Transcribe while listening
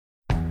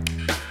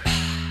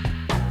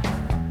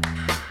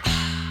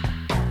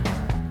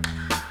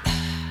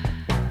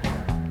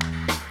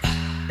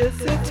It's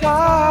the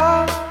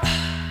time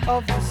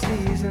of the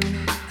season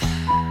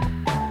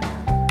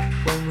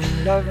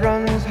when love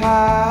runs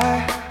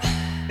high.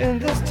 In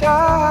this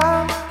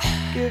time,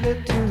 give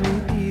it to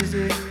me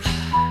easy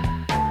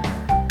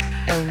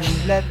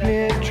and let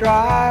me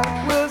try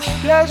with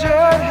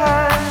pleasured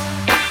hands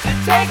to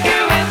take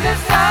you in the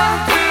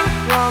sun to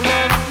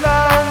promised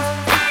lands,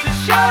 to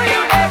show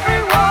you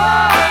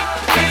everyone.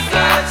 It's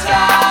the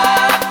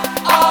time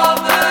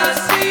of the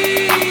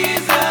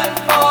season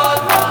for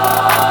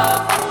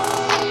love.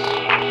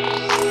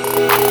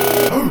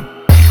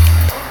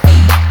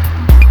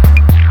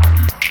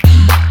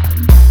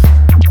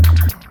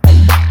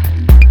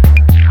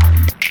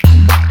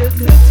 It's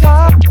the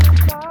top.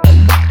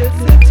 It's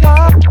the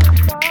top.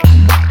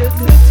 It's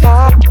the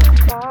top.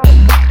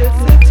 It's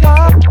the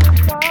top.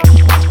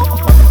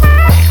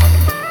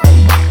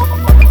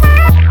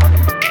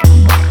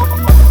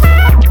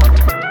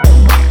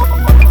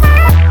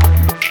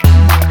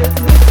 It's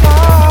the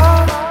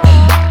time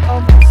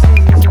of the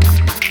season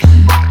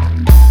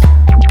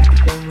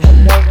when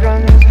love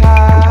runs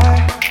high.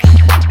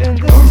 In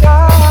this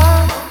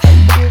time,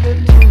 give it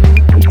to me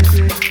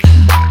easy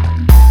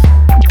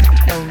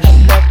and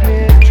let me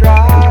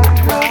try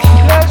with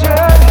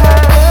pleasure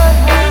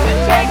hand to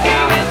take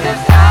you in the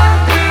sun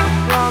to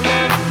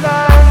promised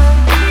land,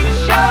 to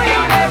show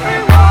you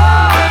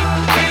everyone.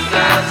 It's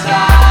the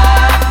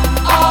time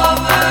of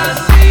the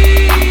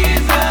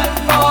season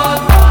for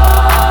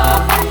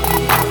love.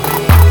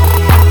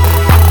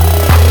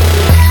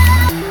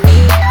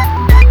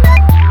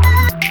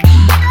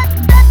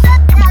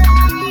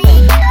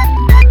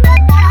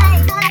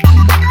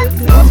 It's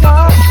the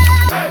time.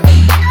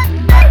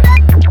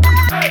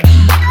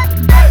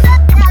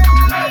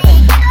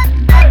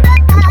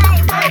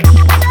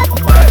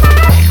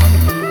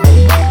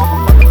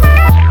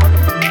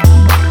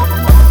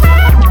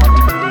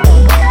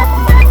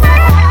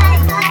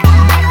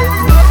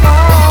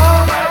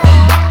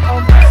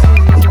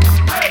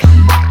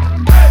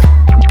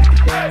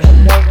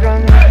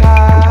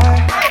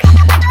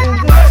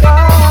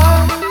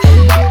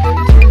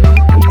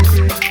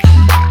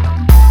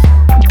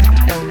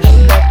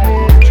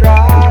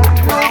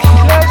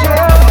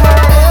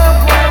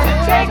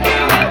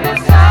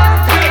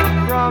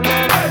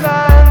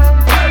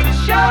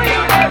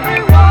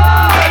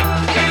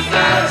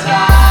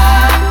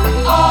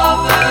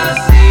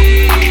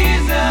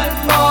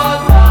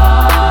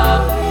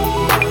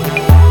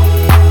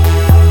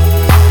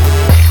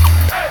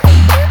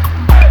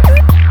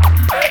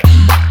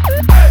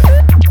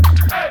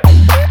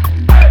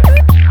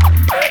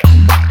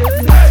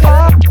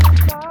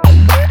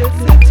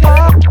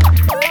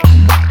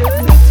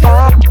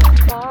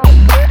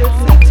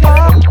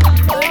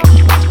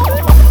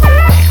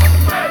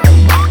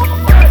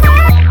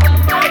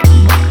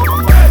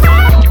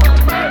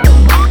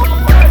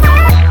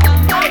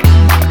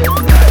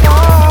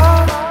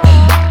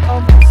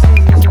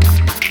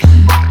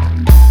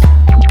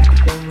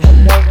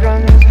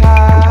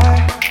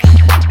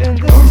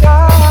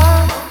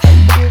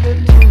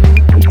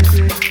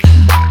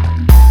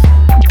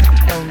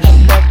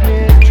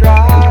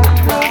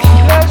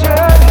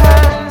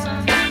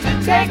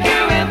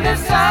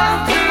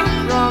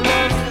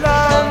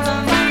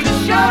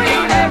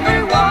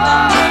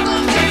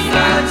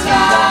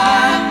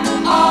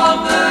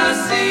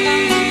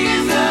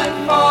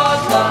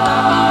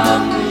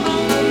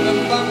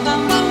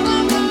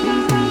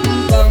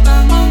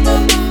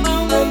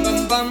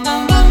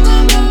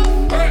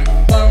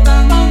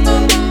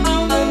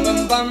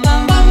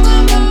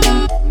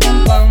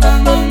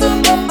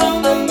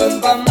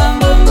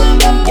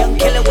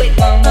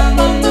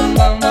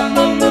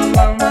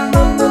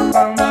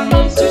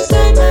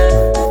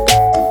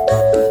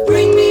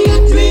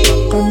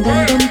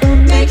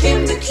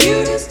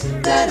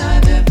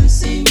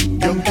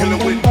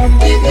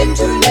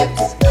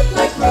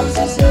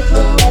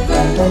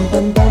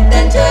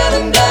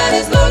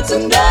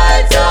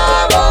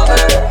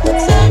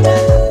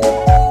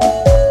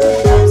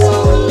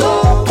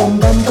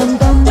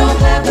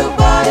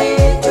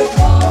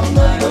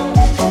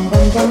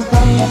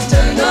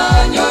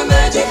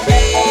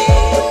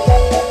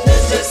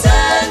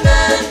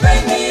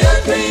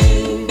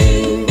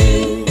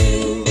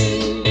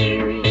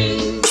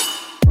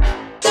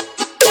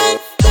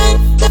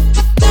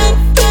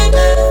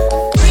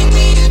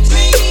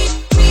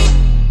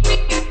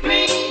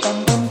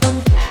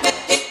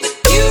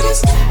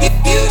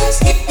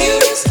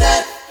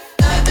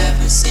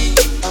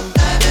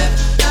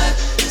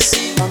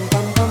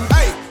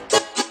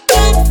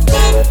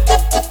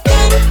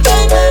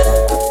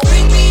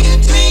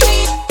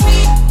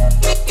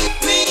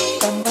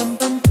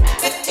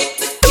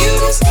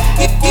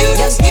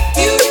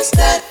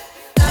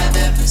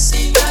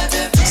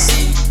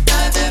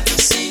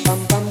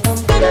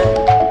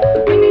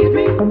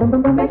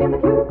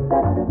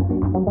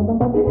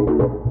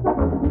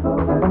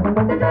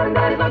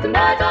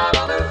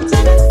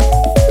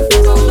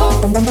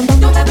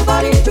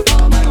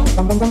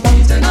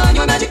 Turn on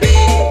your magic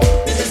beat,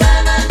 Mr.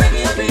 Sandman, bring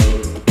me a dream.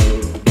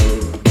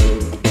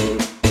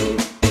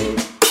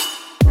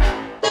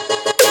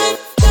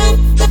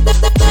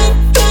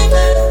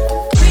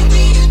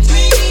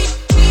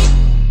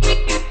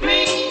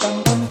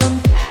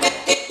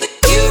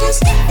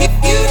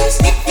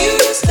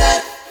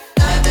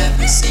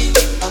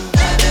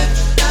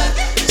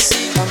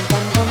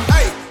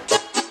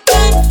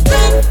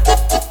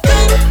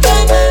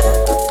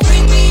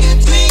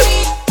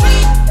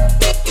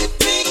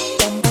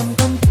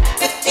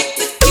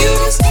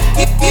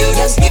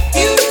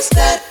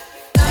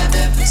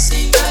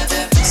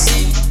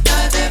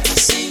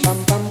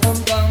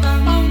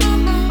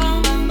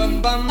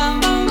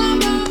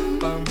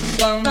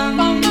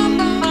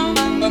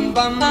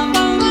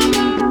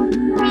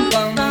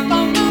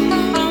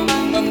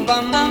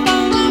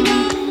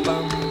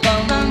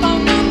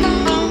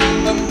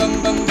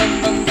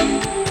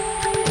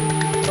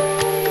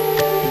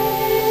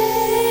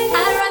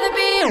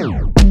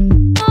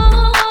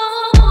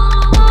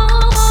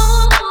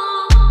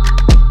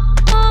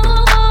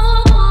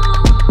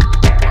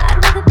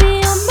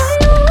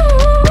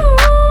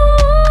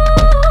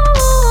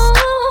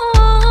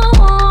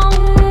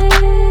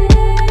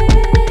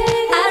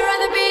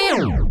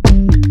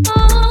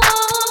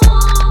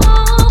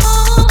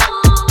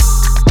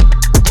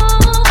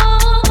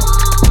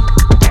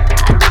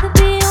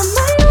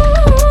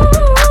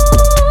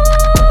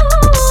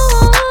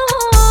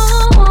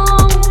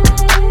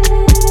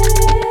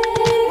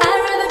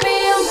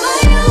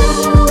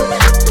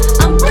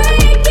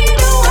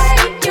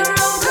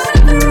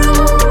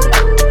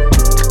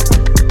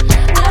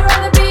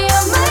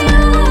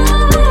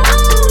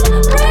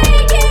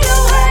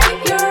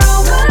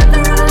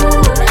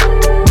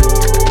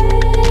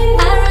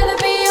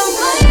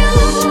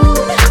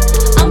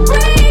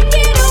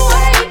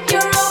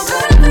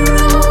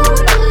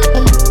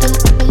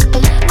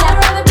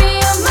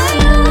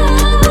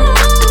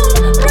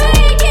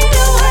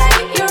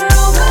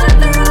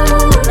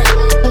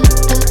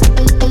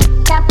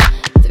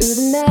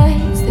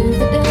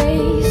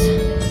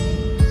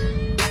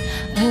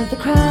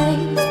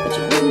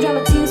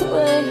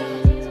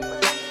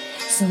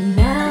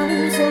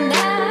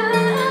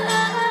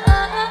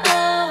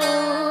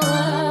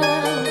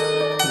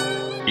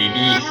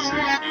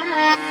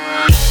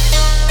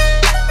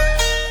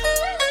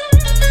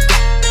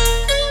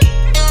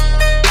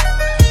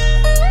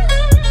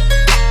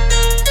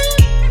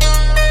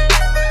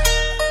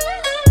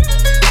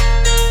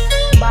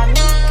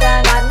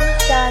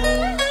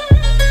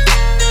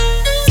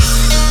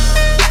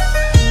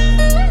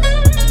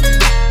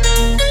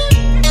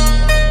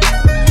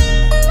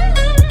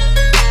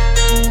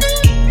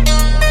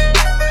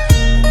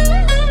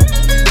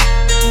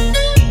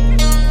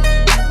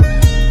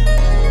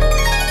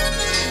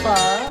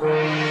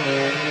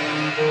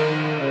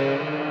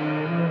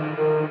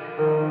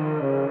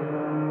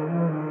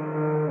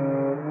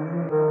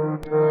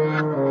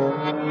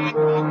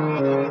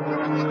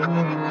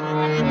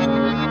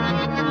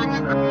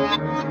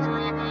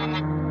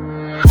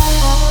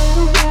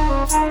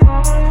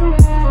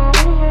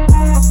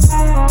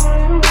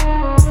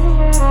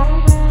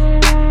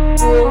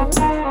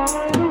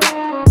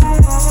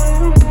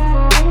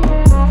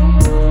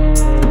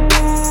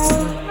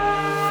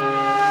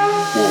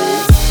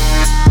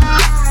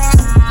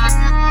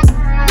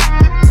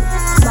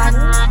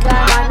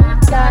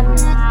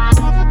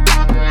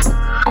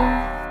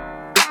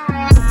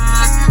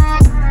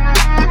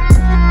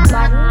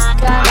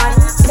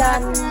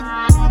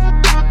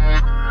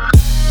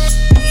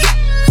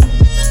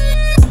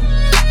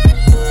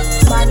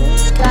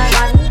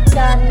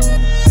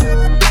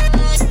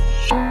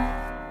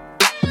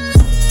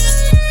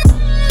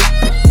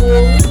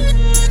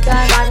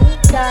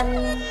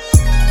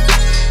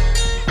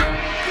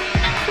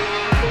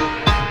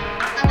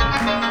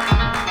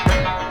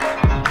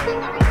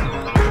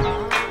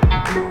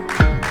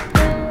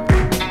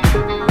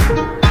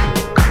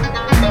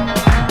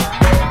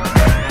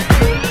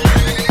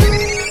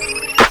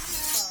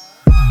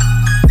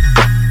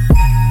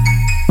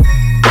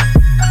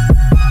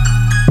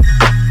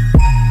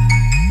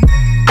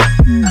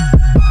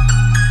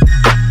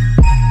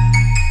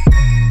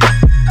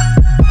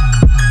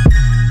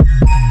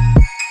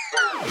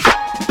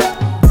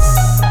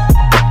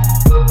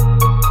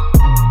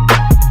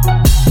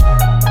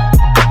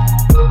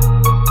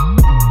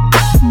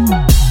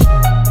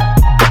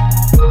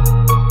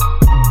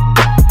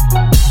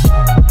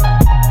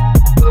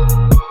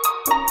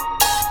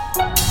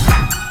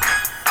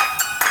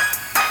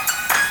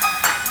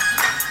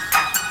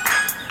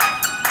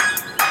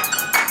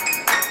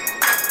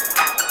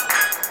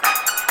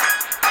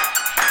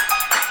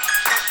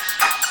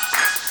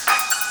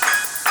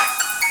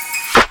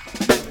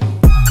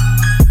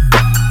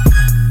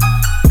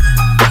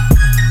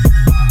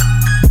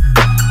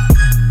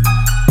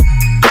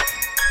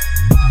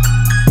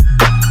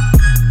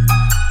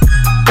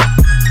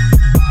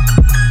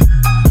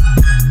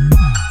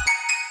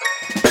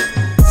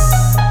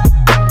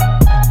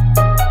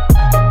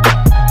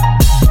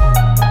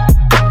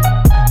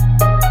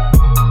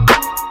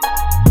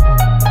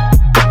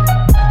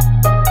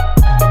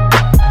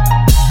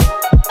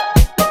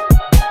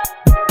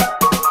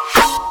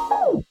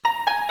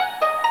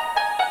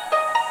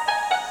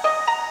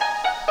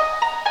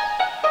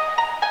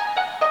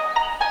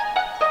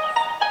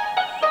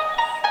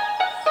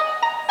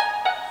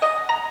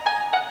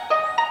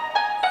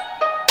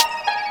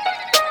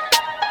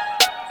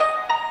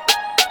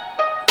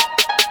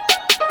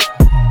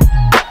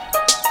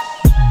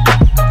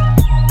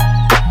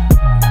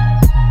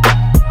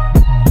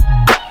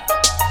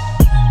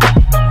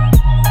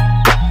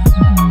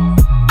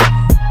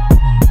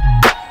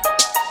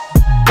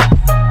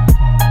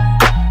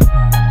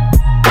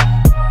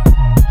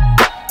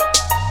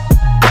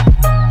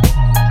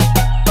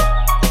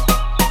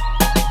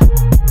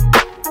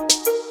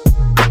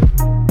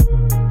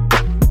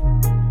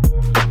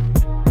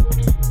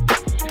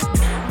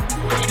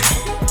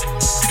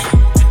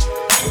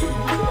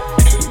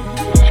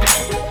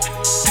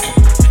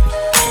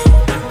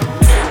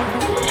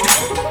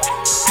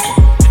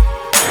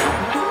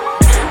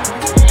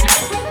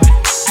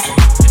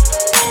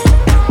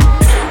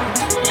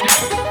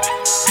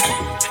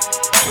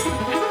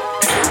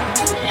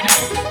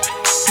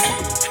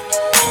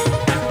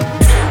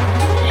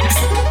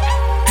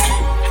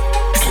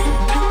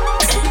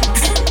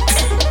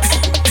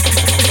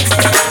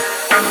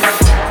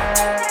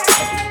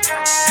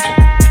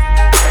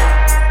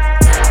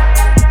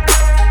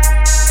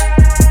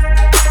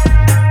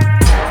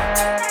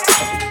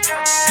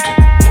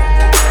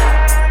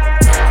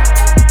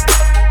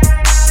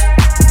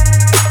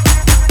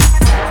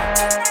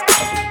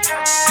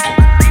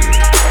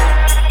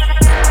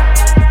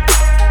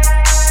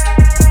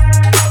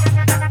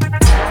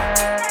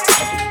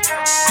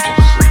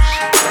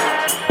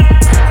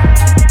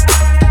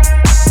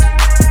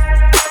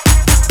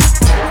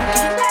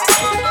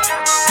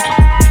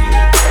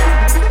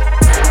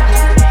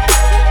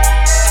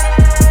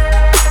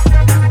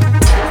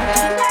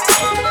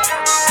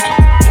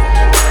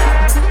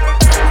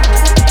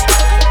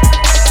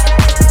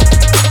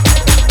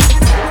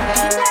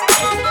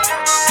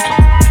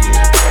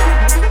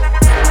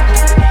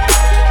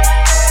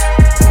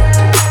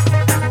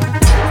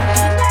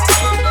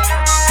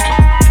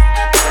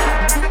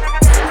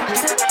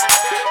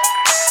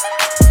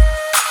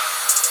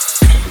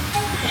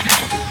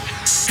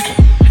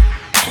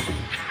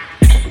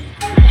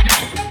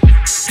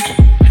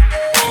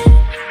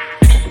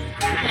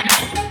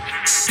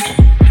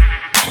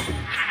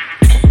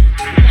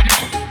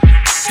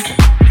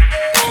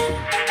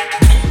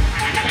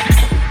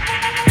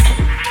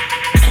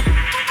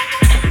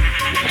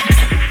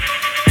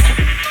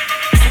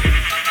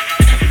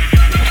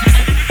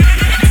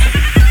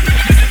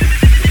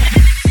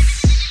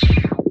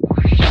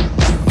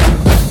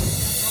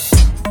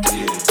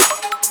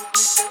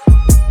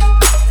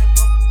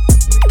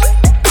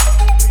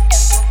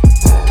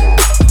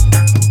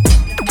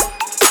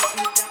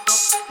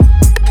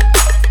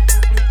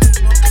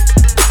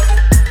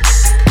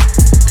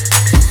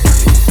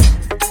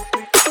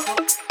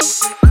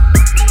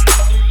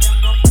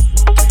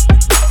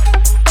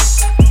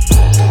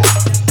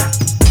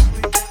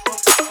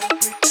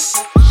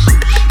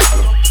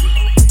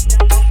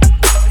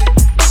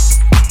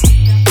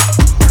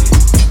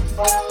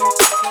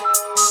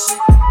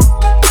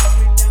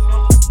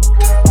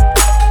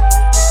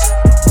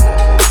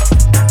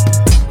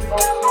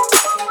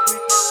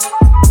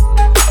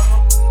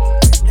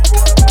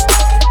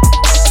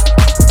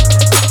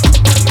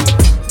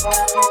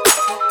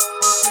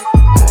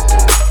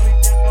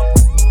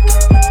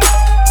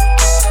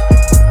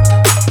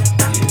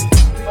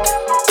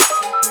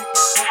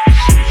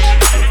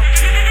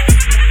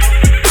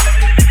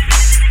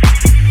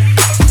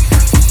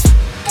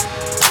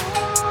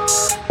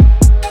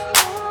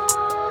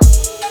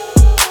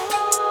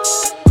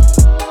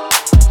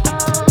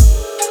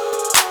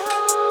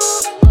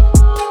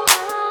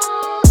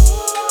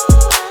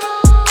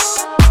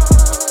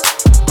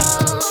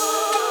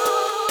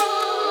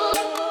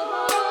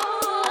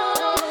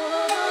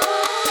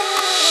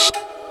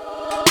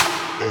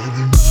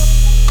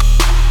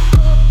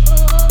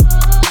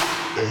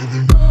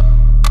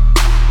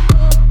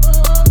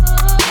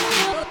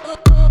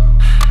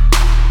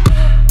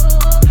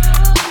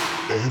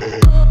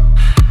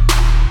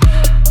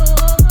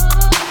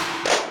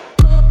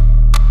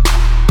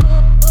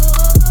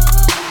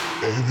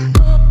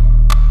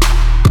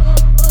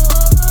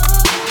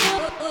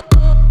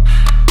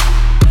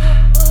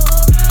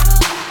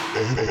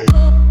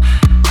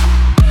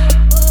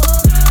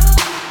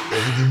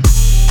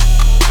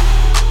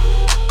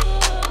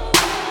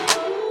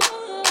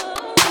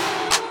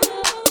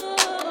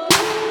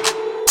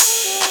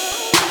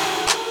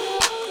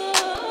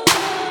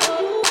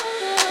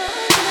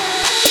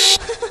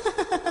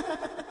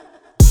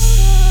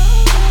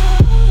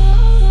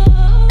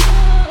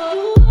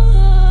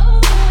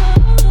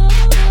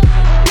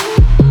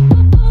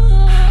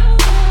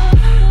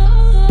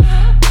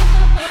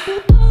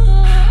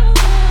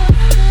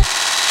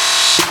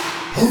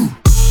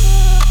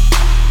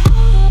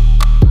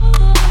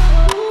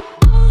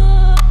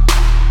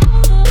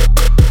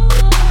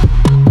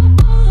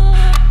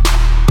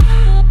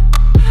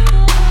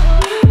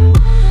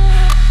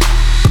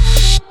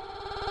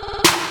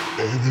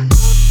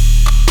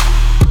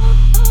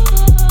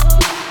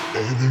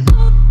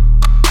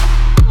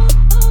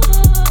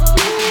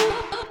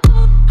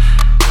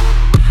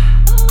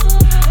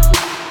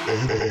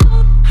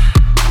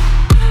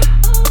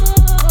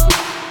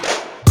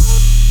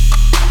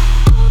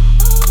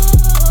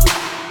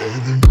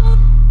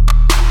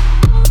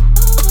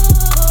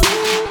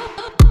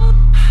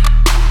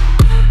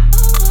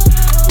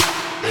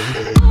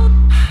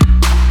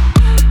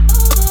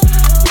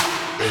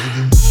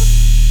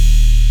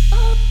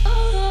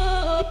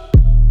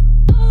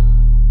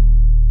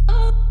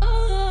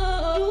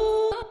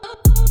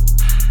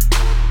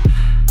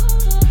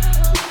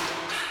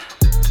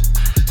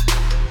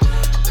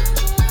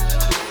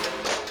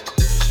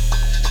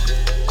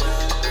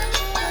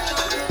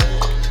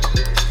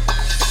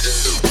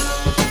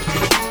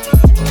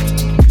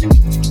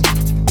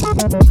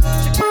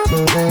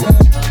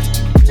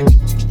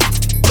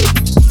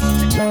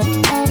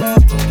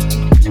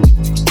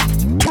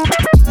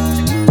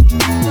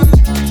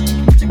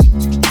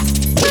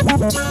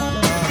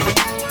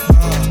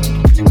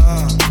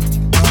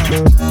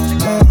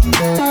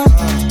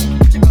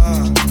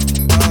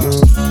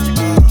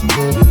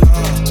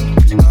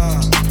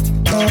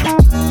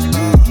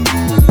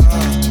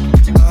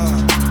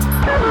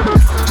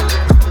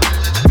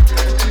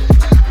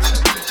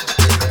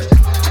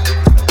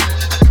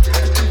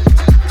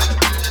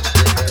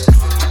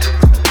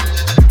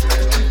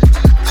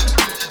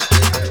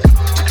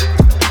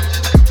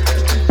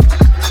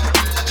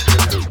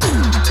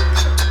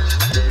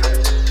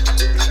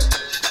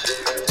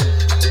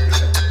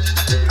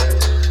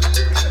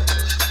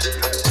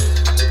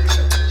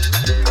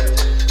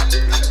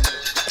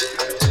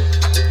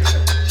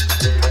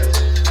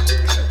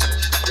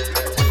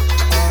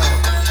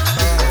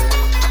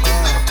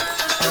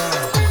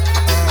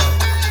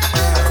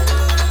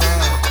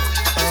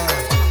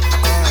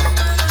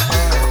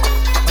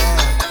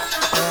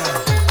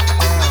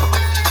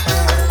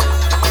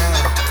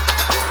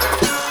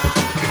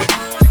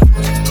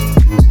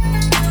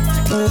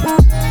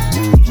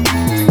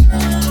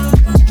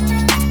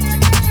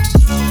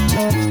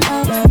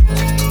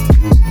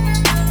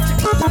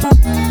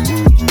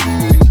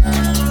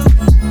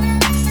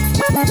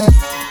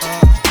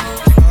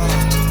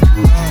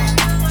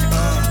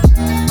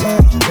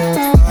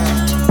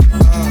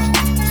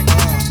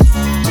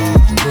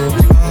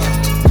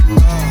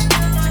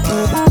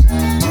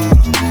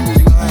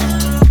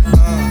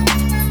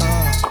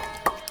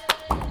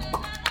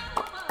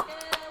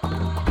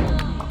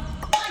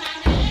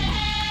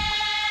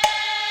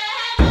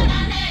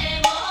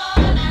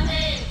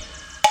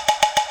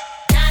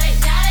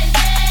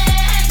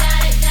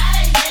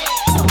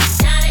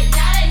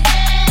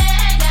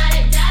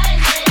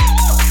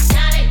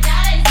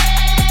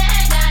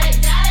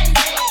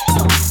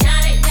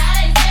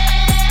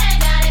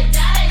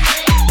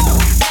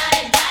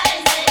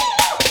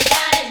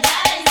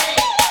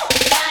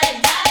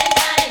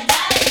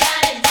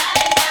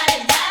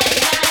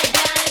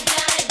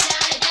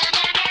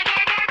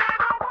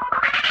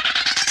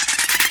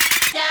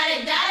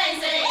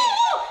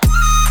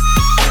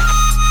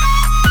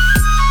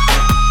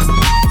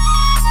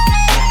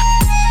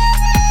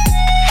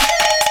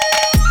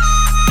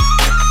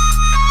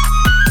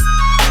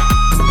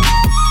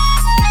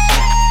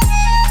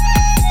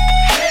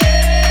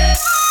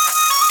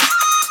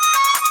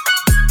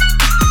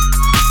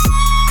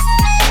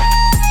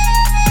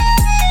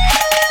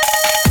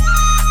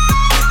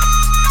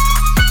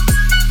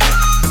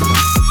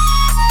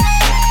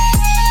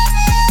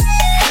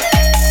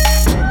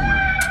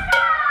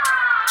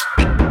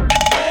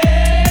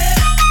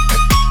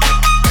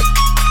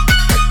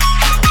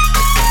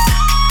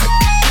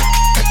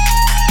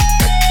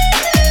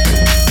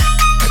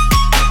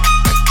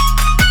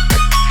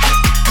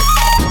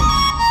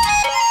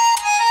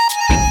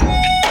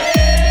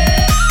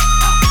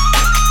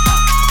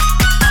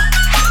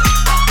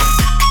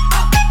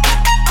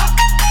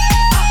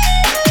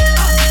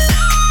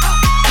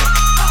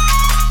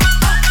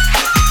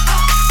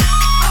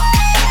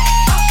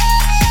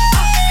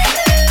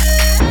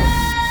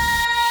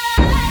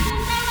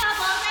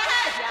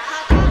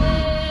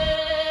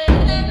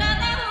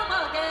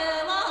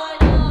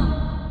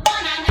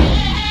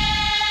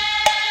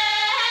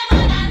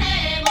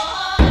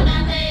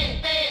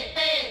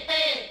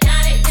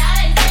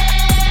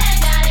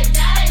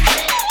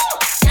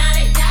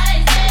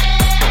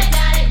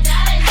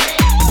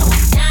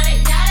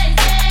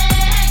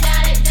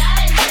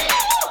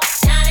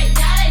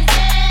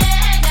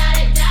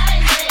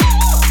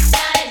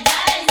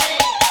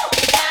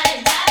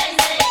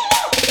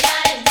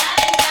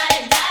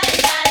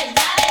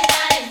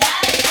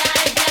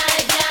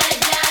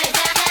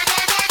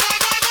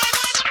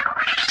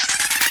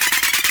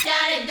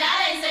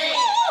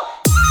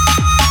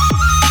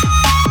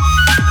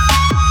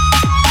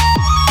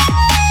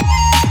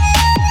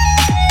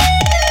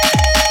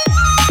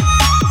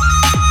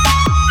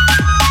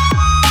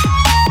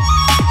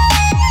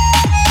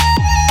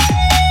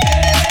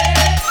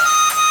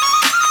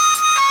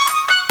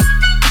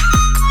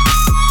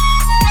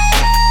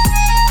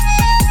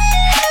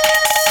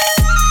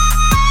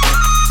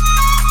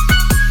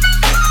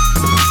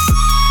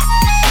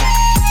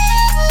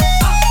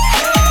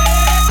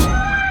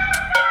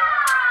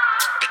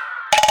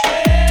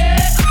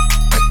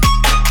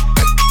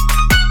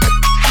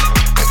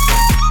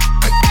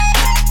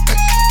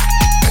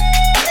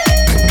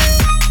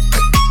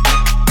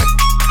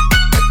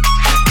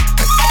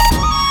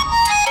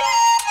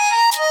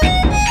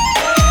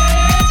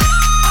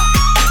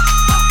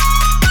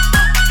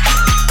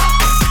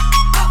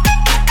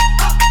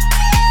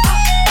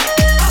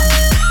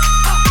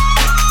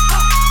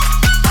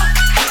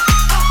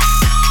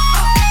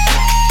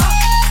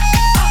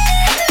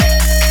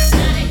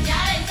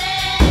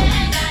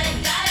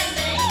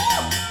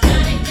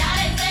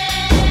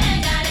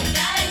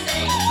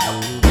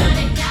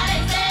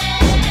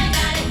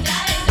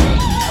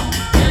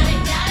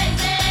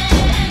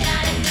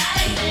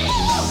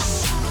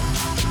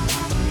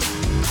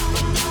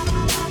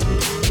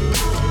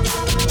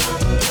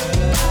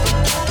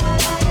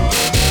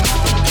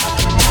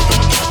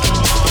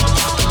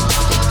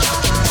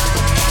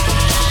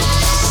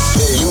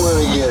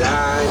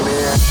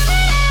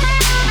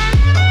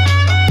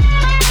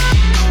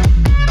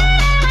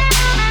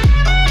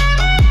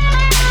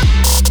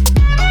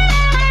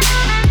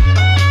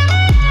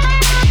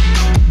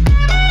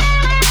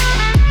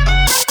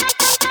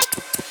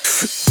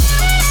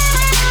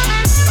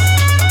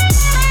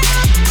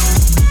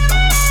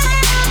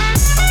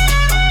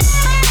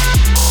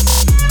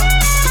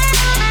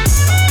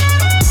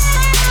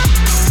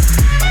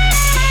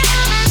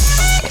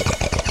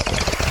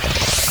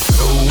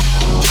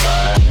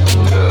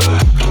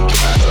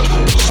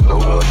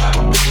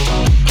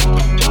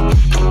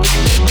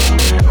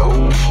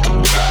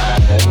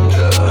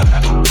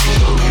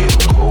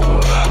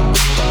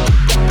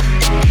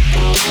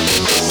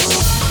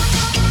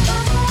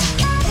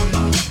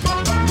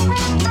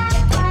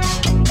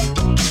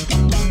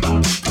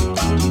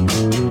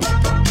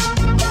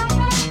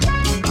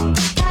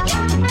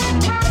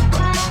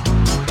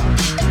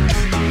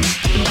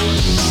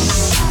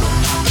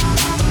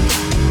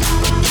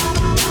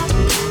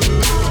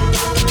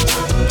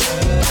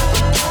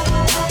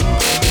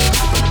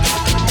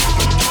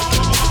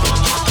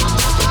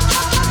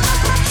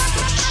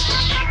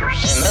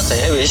 the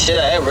heaviest shit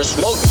I ever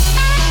smoked.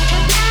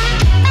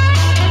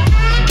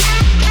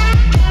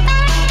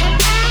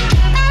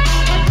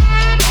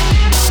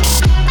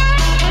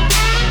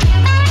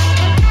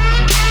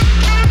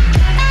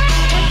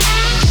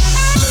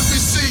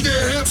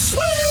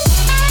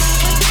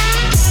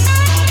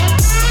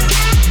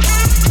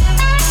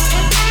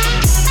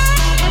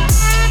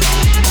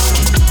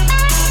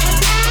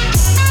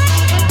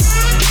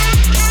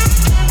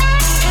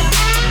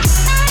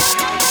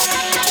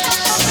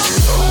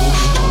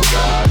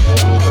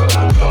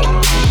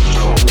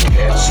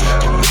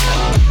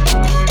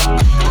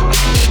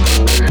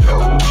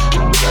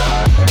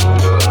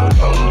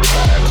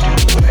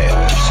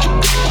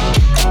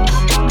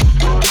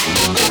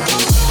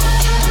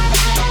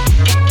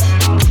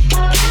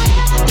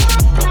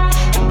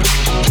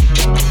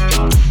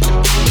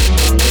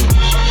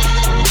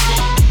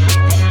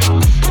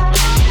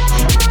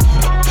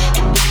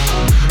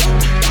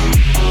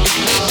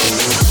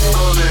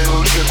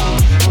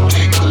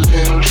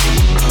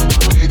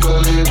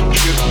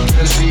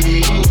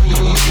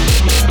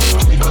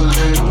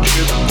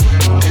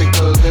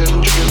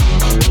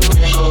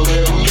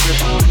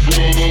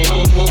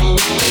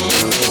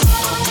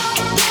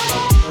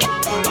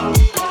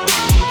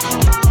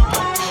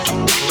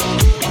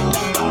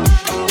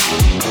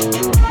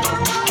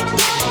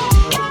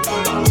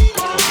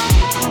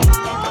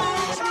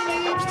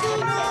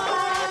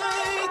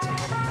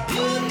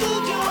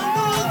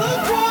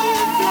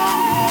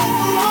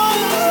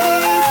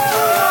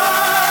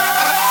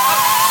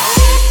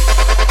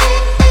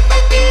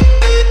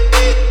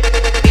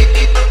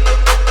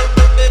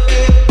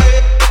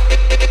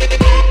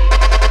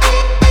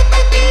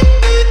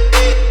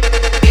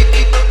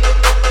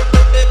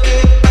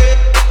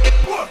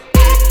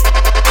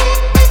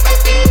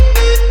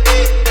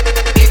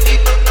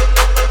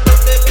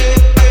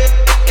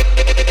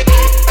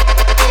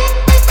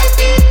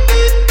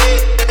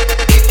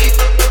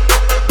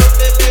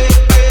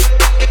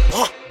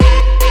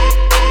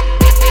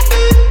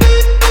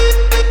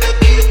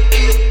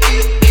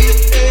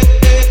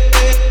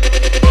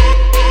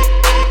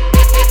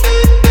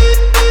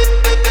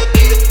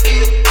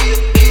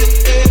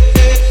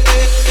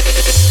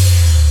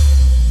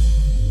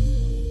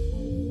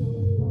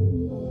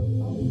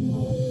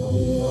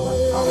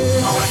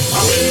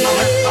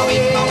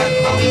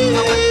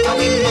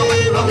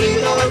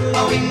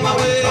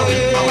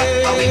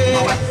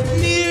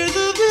 Near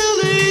the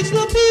village,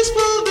 the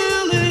peaceful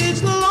village,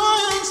 the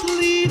lion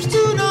sleeps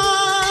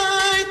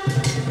tonight.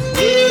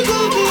 Near the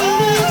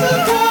village, the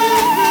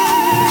quiet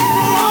village,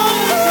 the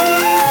lion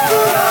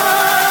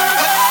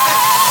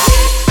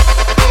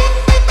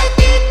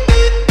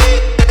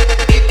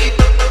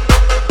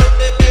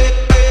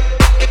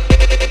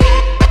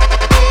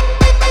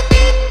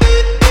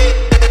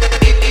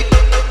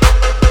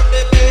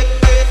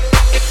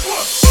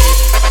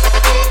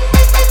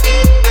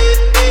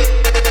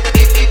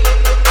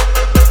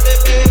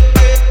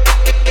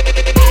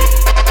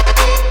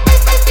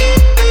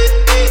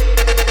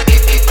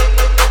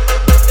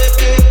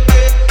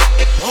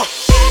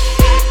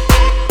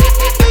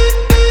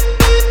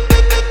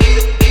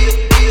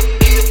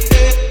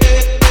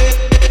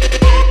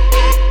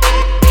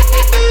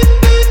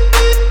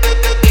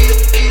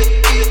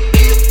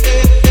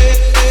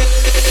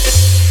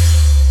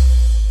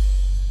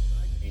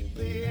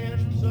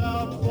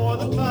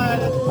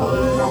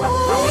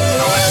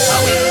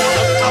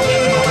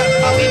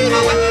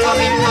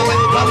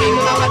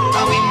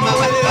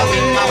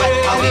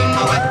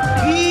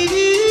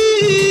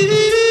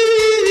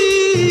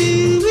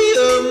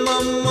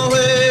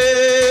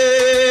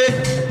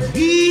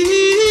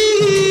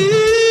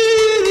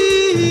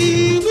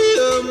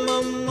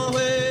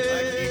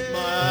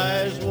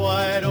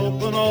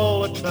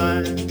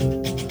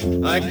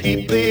I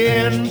keep the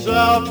ends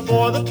out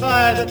for the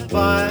tie that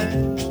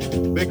binds,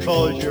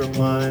 because you're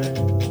mine.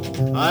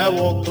 I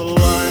walk the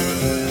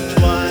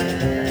line, line,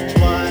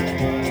 line,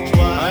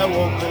 line. I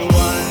walk the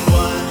line,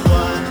 line,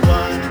 line,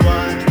 line,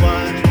 line,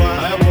 line,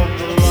 line. I walk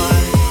the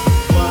line,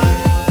 line,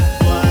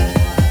 line,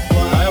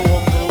 line. I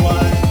walk the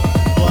line,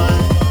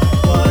 line,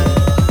 line,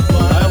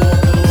 line. I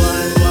walk the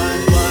line,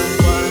 line,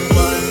 line,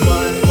 line,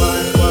 line,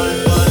 line, line,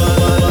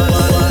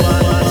 line.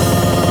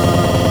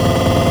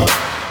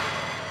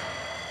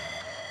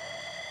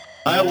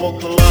 I walk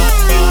the line.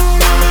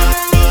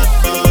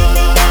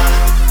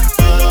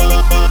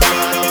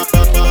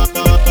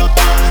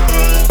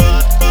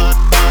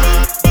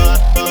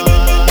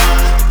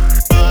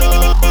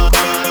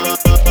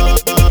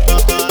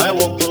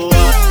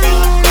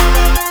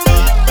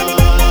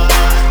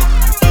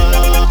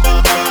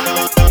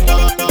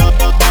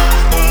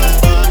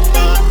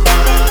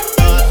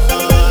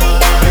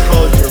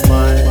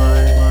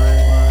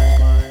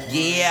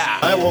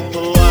 I walk the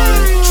line.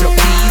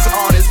 Trapeze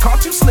artist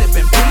caught you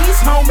slipping, please,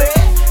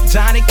 homie.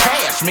 Johnny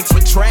Cash mixed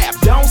with trap,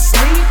 don't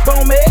sleep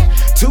on me.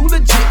 Too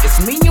legit, it's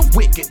me and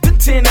Wicked, the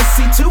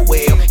Tennessee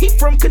 2L. He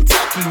from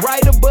Kentucky,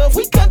 right above,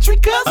 we country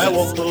cousins. I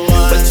walk the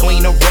line.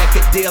 between a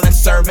record deal and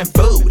serving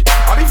food.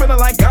 I be feeling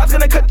like God's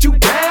gonna cut you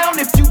down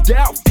if you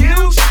doubt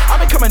views. I've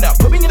been coming up,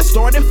 put me in the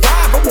starting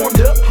five. I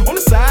warmed up on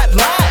the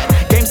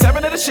sideline. Game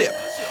 7 of the ship.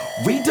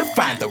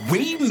 Redefine the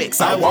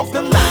remix. I walk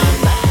the line.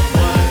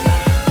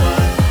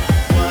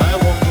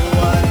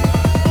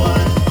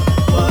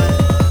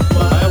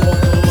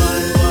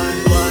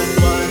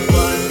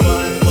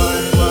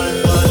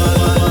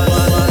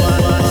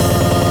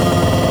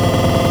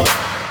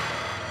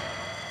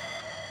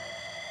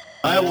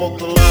 I walk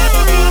the line.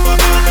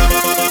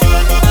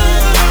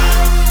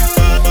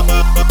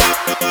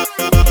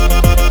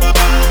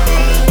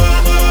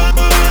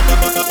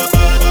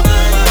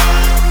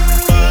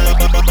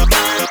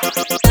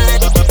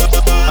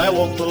 I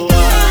walk the line.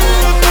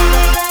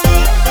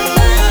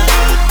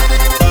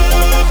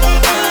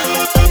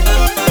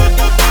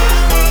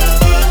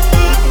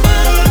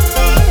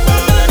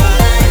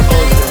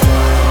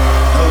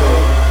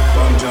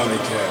 I'm Johnny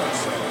Cash.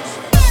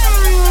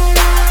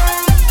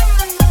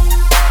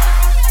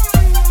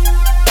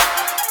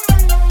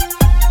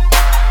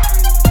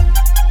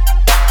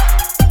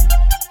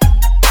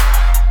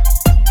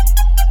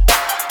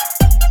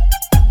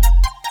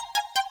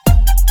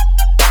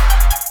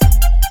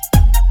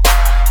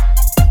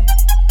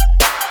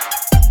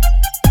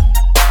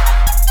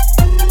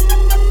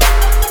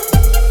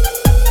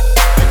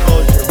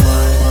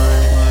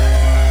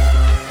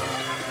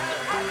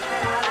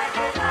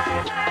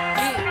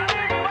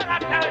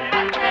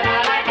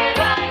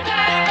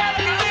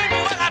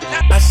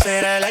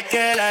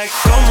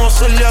 Como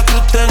Celia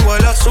Cruz tengo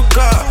el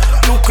azúcar.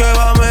 Tú que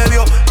va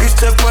medio y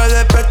se fue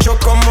de pecho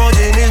como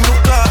Ginny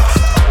Luca.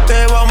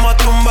 Te vamos a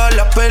tumbar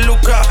la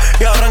peluca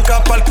y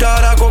arranca pa'l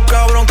carajo,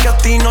 cabrón, que a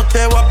ti no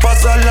te va a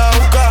pasar la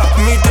boca.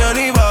 Mi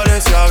tenis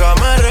Balenciaga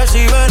me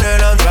reciben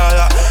en la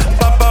entrada.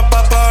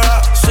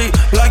 Para, sí,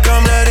 like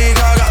I'm Lady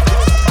Gaga.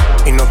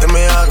 Y no te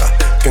me hagas,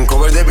 que en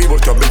cover de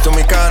Billboard tú has visto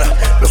mi cara.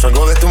 No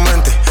salgo de tu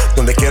mente,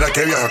 donde quiera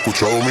que viajes,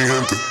 escuchado mi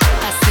gente.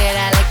 I said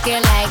I like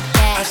it like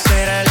that. I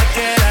said I like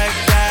it like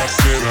that. I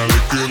said I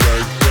like it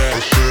like that.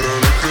 I said I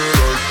like it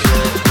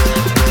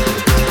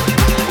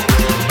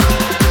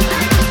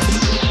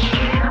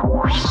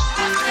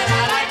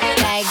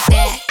like that. Like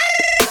that.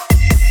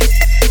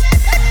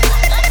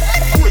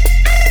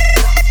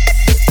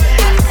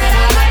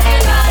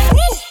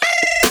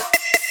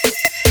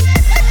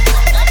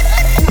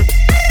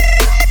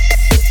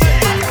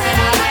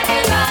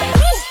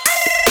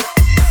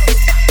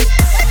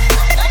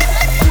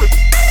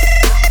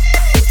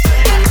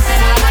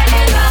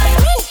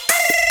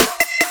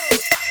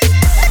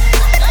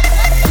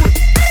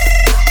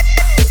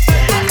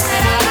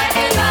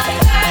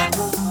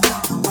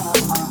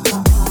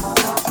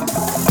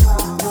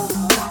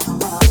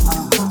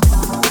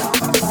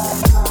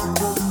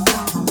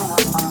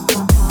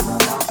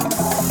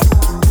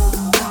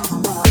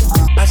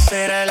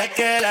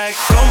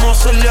 Como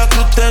Celia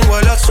Cruz tengo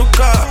el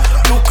azúcar.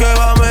 Tú que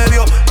va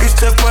medio y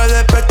se fue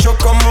de pecho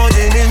como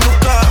Ginny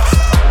Luca.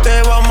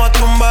 Te vamos a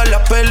tumbar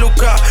la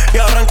peluca y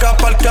arranca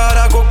pa'l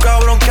carajo,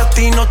 cabrón, que a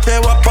ti no te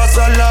va a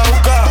pasar la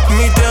boca.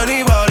 Mi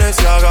tenis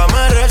Balenciaga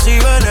me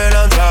reciben en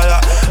la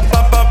entrada.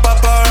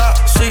 Para,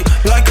 sí,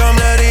 like I'm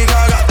Lady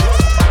Gaga.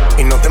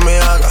 Y no te me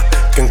hagas,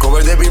 que en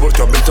cover de Billboard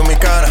tú has visto mi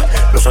cara.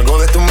 No salgo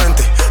de tu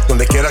mente,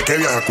 donde quiera que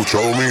viajes,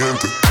 escuchado mi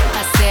gente.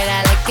 I said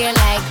I like it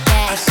like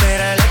that. I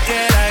said I like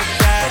it like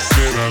that. I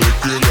said I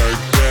like it like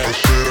that. I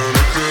said I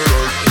like it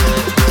like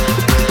that.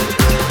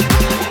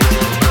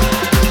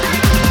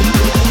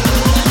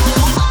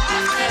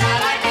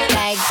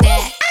 Like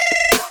that.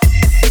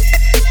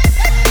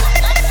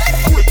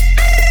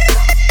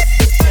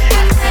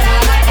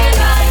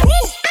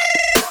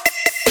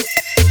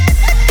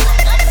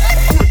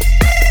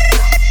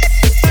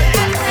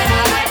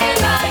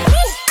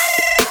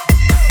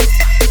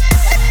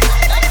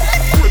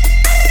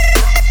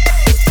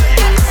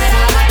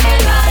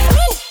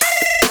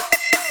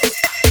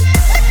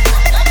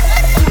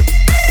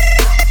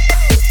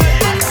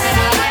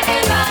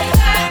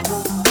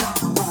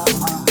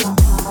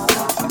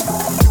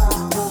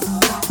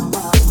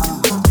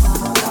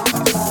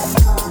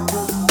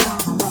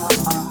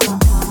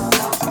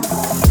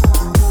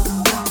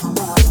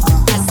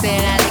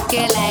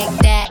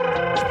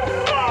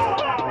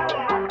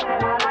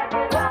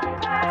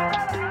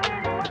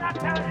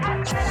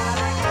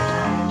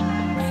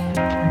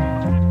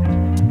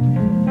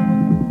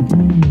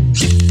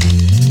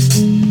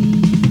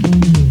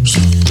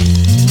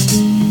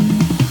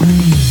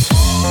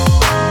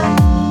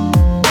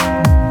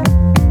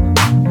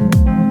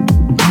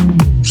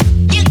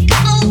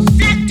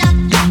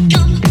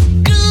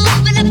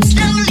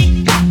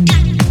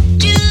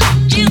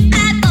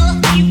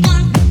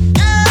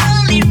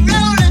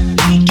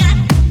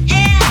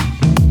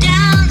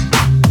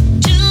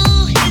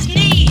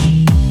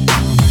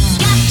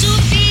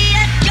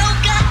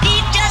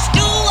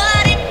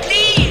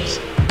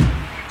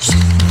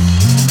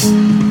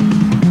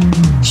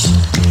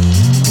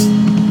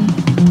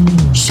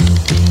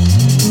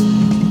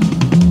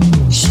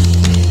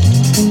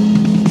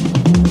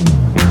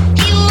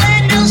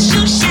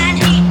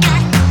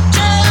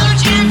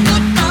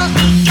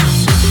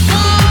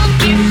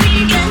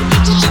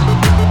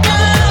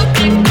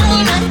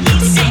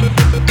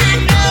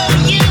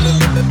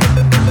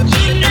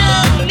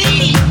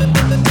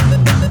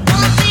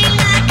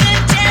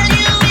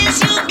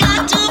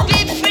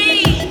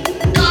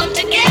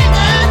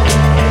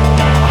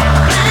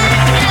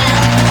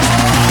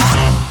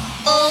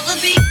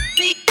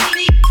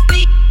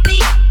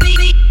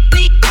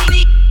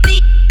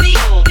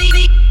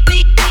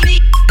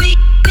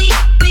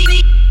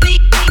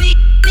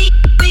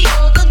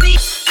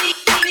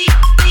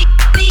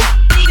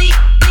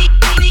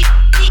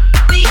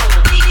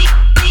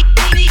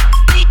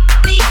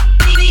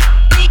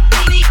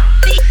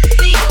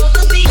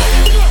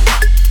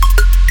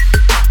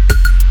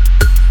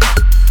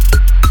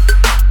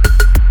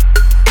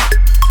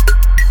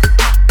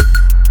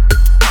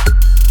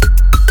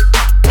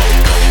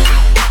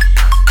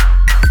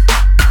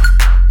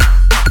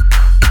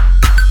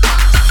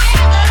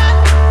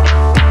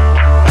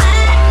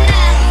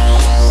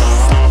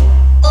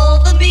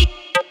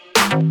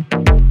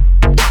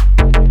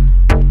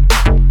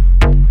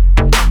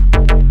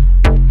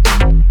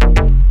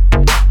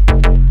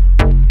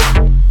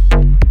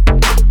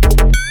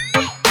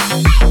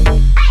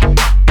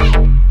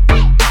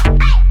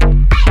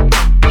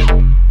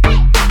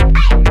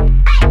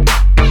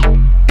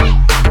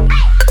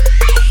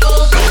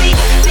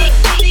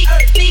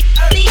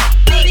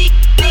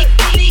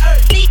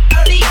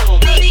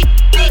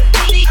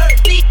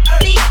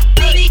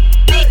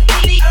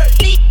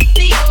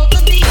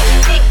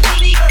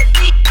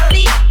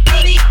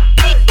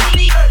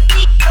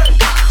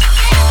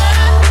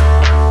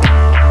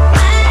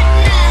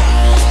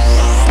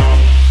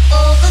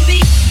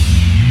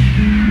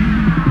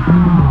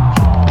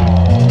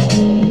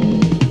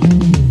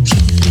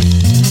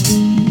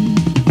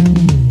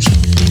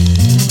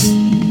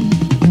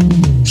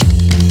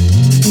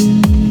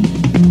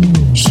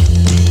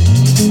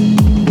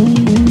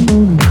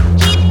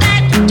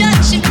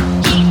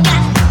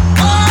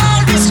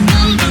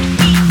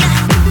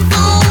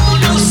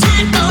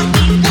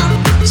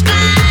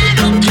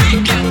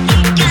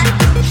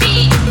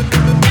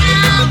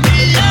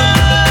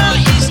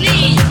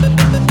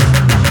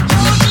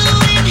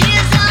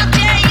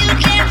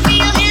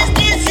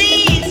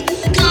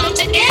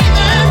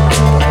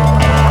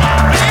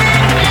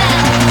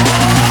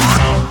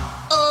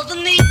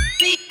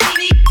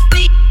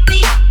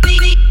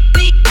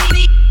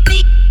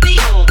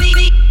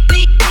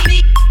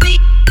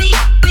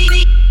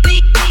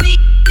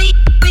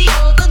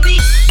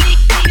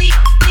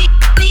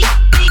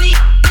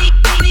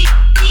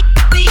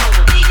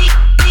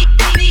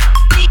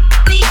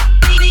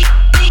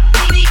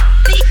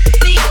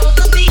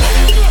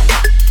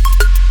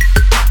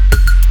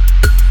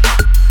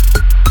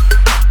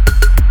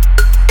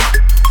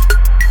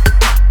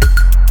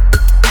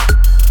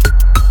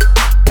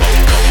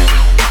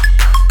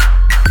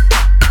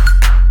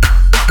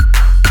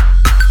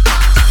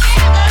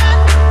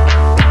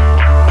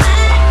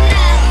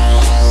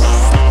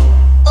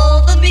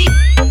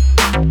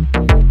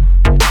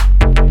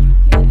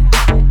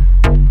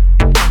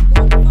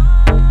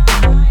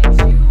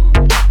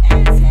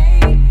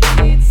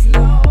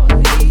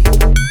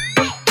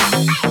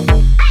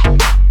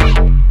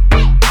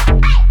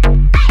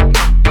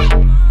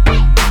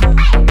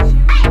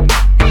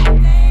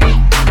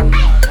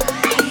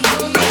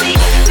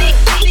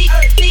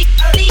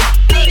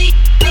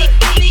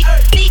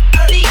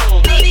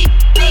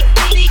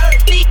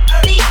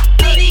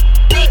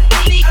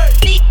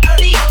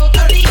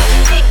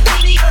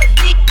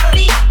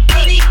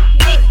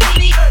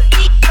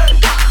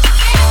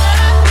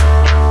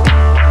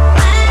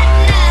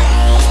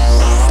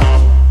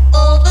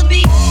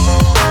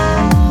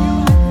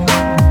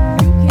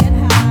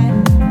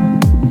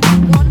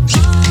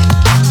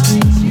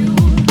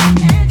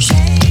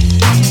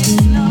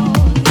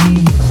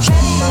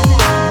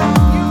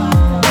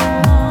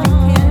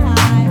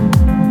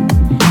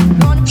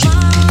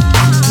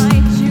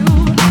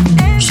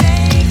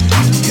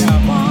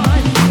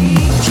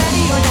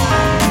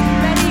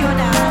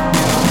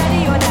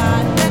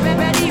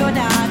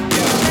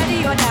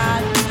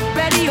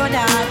 or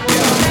not,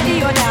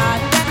 ready or not,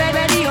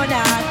 ready or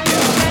not,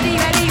 ready,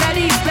 ready,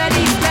 ready,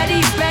 ready,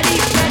 ready, ready,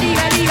 ready,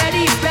 ready,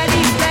 ready,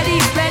 ready, ready,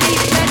 ready,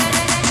 ready.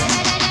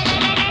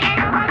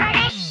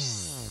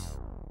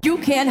 You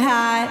can't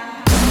hide.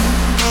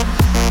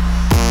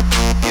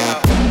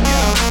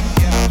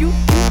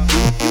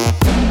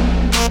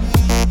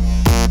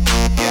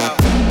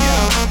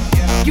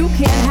 You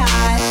can't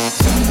hide.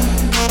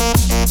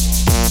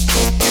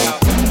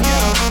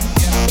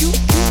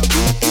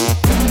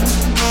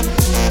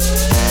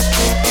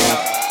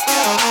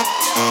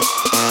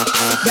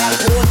 Rap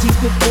orgies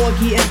with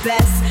Porgy and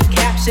Bess.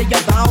 Capture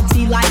your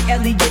bounty like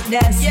Elliot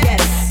Ness.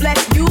 Yes,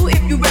 bless you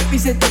if you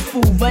represent the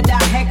fool, but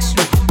I hex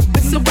you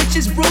with some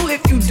witches brew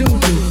if you do.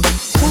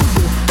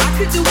 Voodoo, I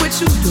could do what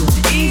you do,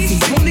 easy.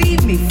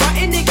 Believe me,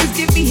 frontin' niggas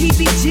give me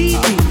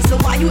heebie-jeebies. So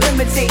why you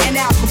imitating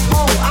Al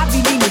Capone? I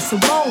be Nina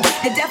Simone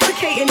and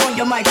defecating on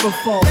your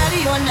microphone.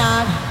 Ready or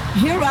not,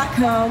 here I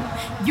come.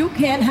 You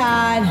can't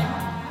hide.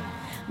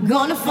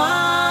 Gonna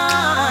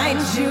find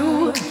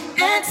you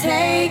and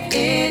take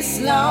it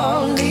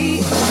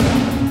slowly.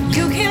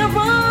 You can't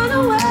run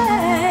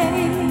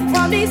away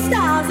from these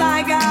styles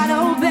I got,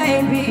 oh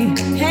baby.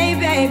 Hey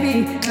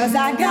baby, cause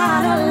I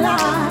got a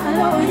lot,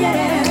 oh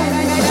yeah.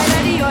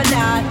 Ready or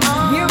not,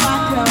 here I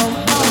come.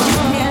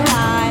 You can't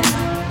hide.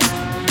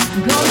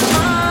 Gonna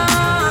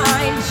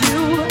find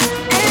you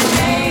and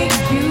make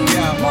you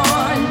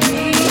want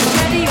me.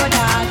 Ready or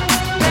not,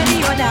 ready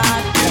or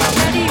not,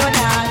 ready or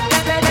not,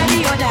 ready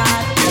or not.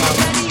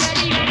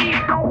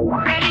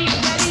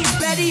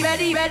 Ready,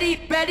 ready, ready,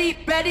 ready,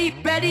 ready,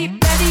 ready,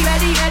 ready,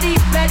 ready,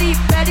 ready,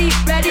 ready,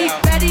 ready,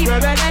 ready, ready,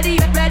 ready,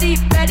 ready,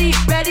 ready,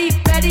 ready,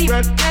 ready,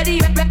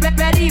 ready,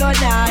 ready or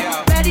not,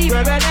 ready,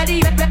 ready,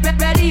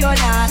 ready or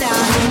not.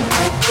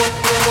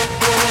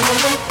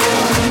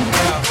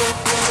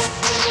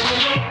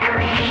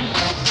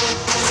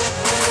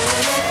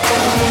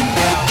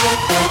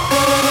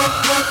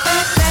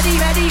 Ready,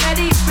 ready,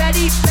 ready,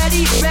 ready,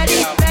 ready, ready,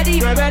 ready,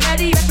 ready,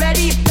 ready,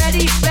 ready,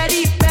 ready,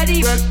 ready,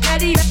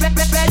 ready,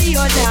 ready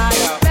or not,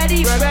 ready,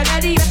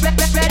 ready,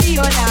 ready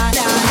or not.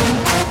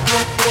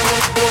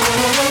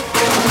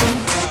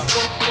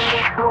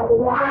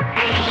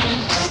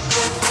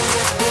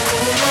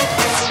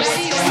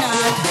 Ready or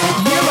not,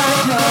 here I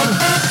come.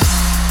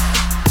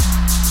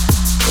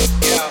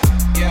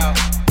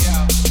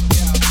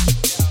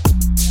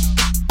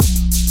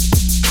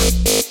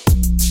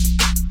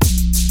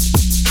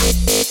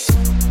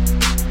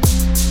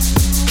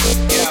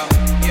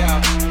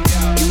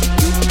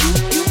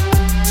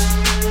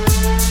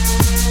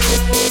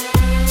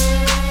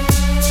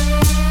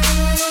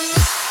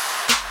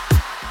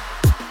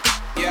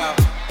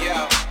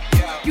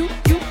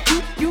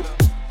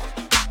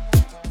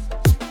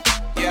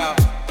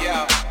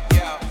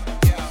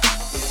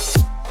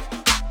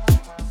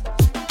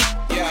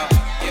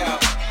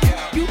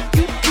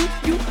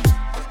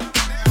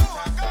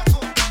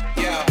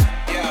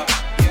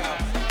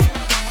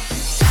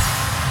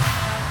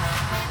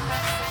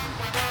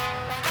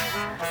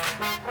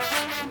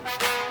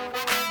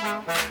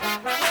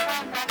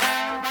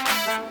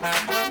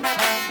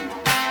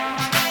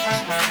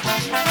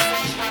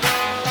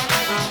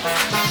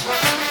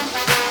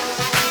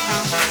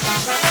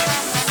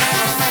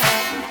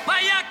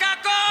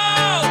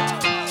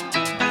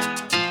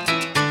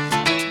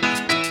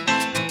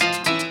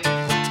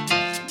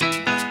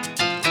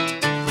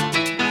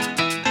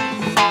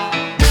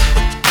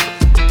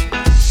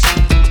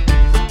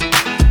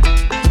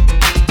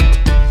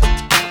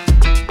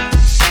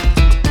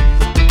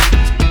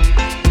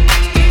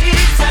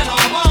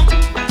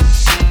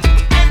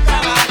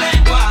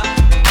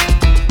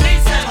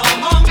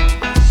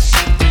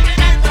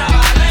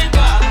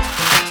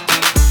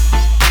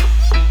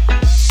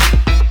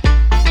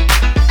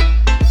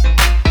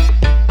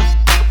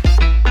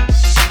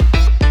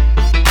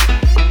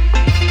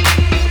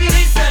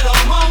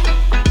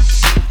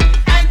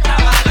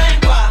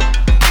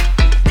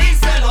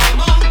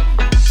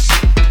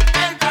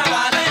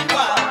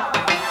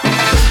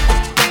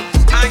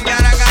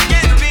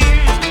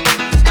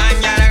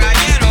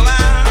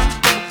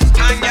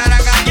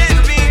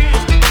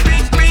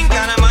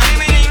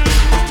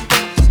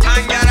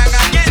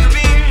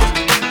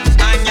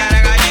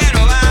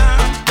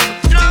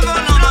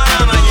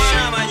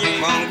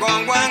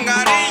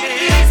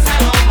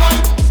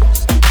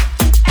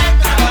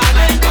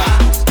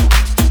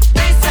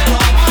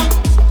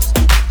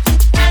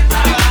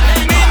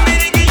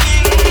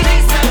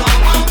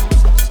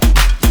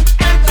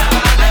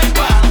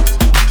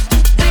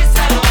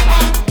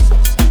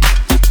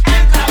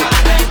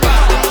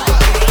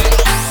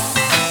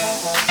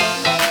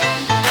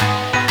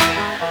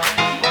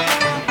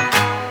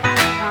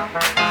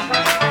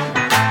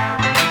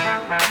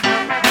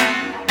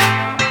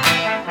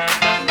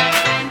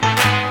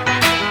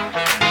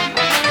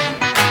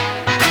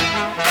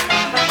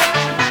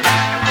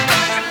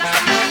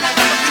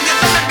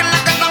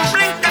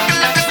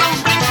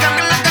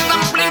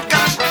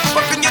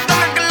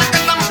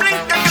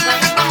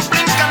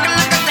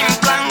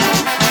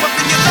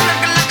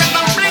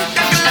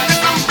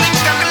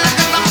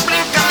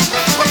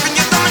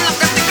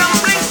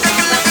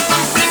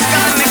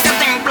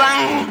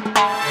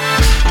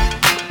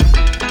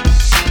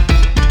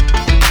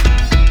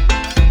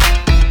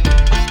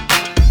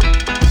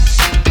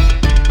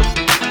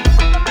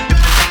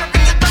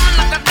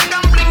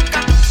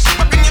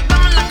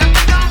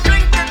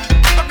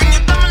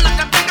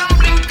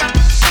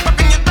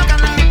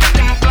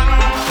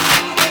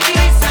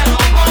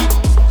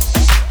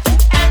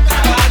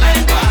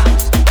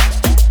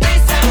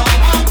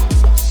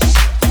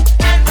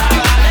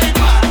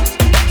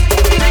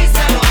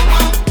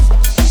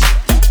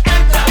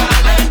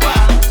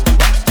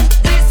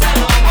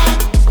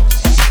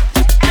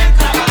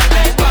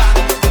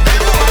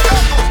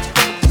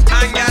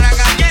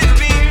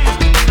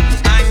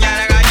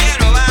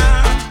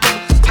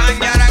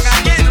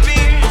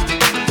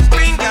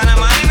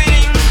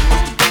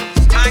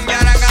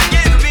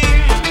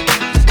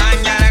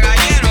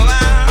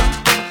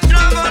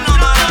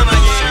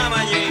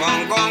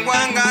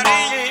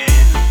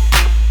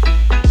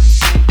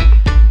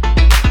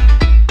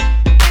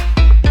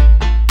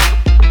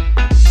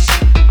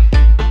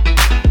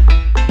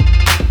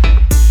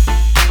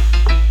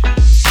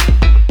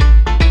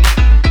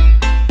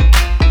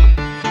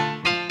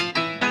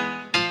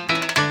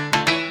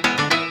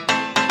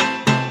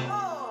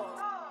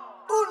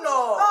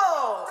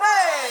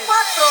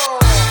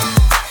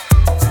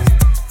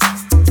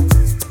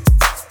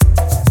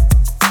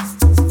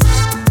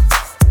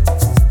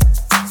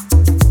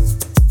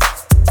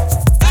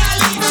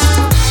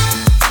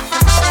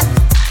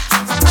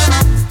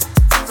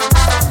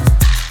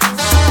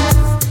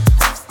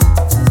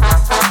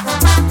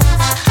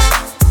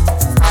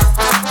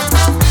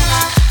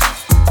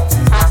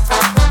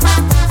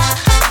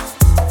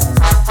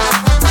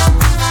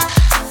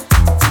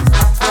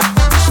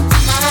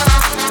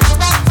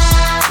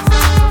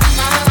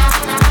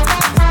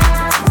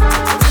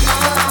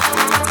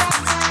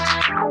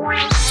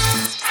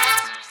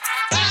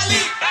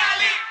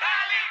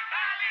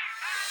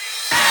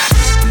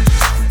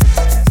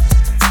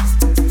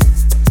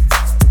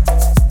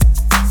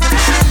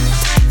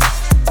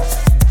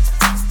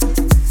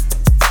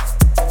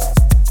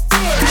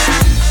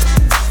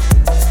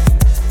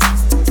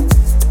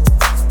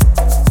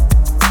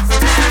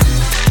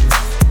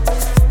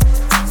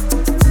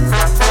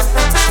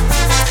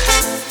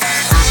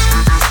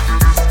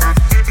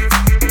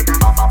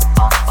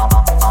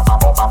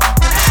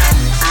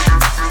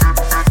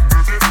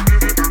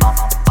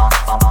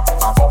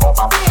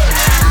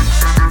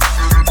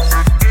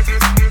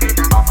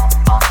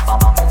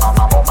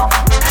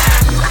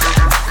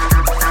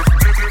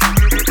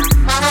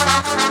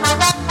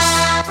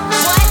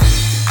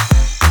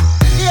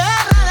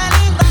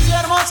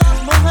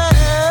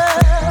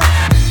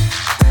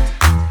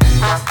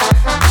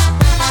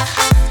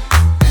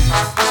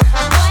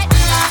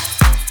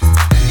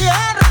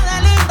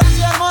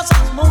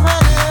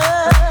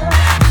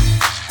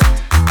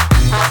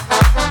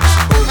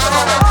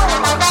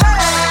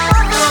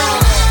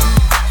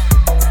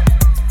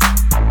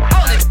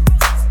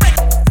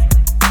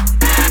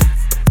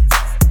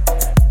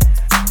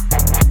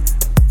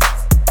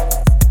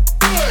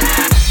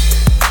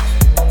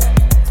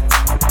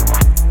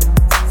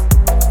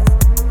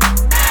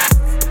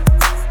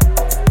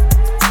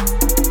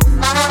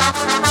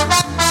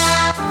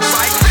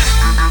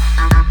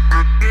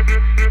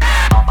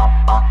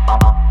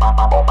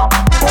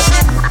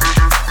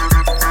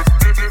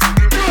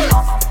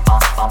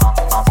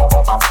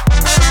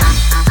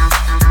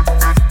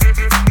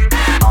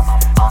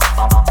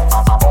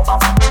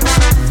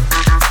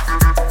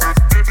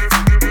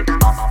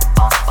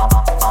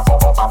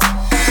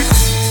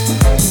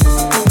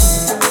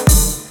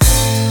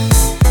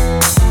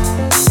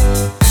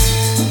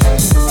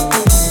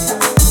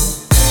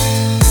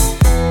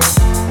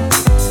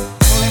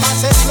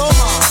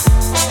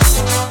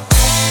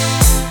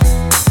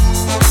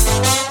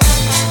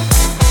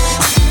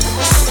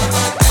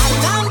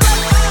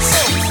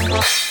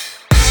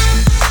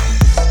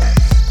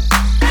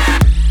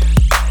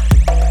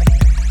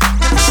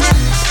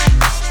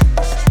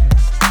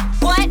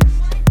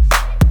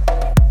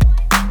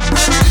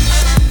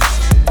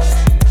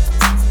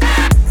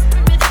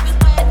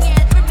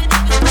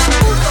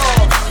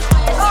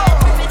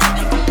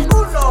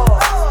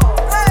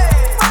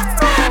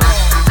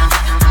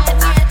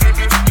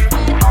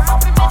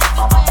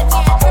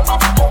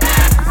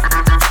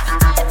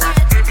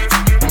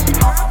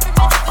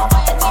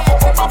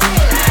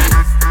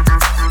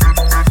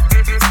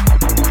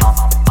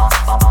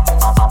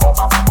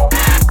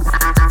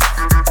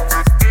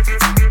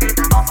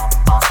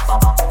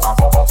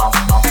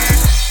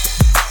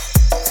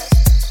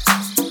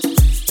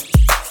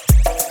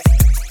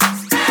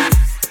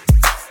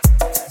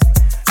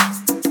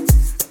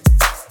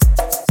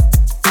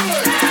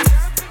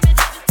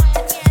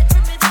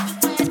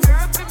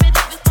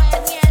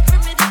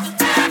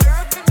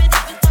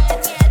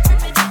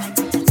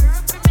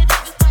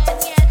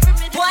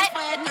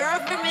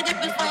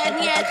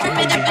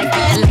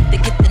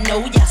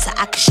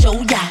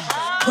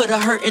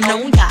 hurting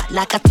on ya,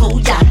 like I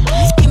told ya.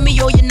 Give me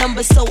all your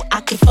numbers so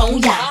I can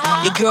phone ya.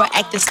 Your girl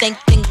acting stank,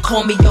 then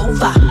call me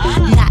over.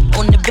 Not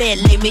on the bed,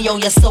 lay me on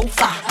your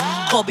sofa.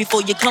 Call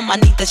before you come, I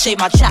need to shave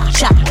my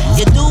cha-cha.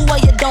 You do or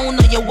you don't,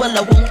 or you will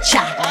or won't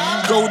cha.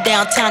 Go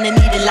downtown and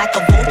eat it like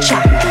a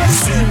vulture.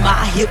 See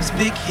my hips,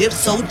 big hips,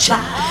 so cha.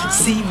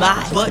 See my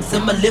butts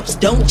and my lips,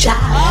 don't cha.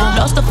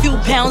 Lost a few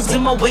pounds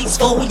in my waist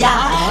for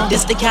ya.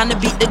 This the kind of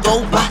beat that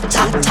go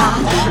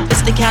ba-ta-ta.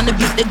 This the kind of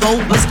beat that go,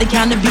 bust the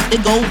kind of beat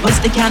that go,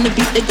 bust the kind of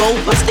beat that go,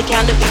 bust the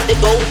kind of beat that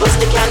go, bust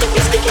the kind of,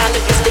 bust the kind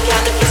of, bust the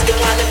kind of, bust the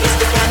kind of, bust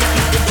the kind of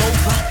beat that go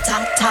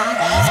ba-ta-ta.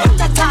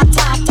 Ta-ta-ta,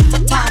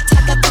 ta-ta-ta,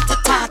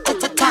 ta-ta-ta,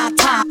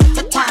 ta-ta-ta,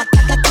 ta-ta-ta.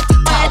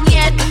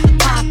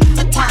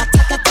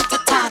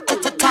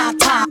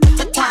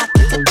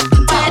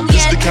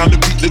 Kind of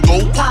beat the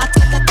go.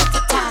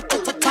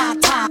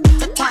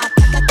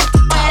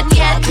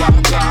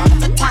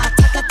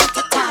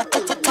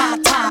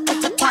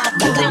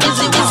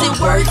 Is it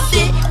worth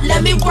it?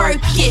 Let me work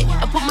it.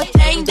 I put my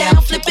thing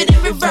down, flip it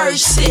and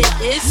reverse it.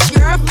 It's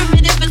your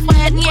primitive, it's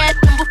flat yet.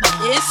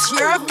 It's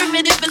your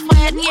primitive, it's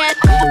flat yet.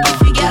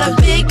 If you got a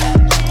big,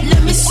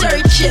 let me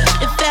search it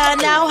and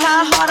find out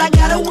how hard I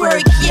gotta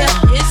work. Yeah,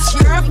 it's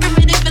your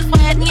primitive, it's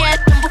flat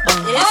yet.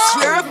 It's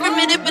your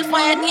primitive, it's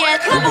flat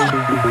yet.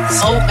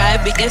 Okay,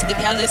 because the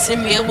y'all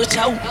listen me with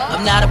you.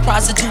 I'm not a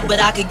prostitute, but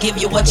I could give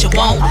you what you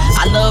want.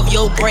 I love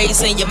your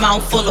braids and your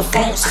mouth full of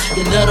phones.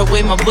 You love the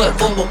way my butt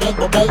go, boom, boom,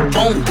 boom,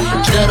 boom.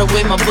 You love the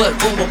way my butt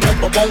go, boom, boom,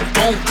 boom,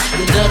 boom.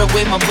 You love the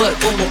way my butt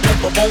go, boom, boom,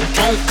 boom,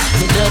 boom.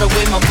 You love the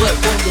way my butt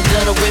go, you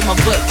love the way my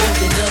butt go,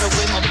 you love the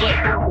way my butt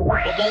go,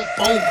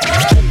 boom,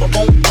 boom,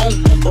 boom,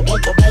 boom, boom, boom,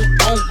 boom, boom,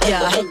 boom.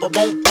 Yeah, boom,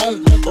 boom,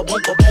 boom, boom, boom,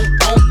 boom, boom,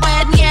 boom.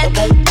 Bad yet,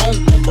 boom, boom,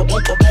 boom, boom,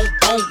 boom, boom,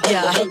 boom.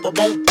 Yeah, boom, boom,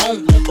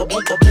 boom, boom, boom,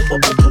 boom, boom,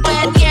 boom, boom.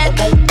 Bad yet,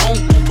 boom, boom,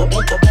 boom,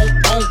 boom, boom,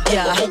 boom.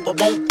 Yeah, boom, boom,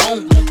 boom,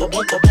 boom, boom,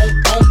 boom, boom,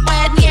 boom.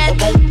 Bad yet,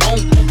 boom, boom,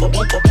 boom,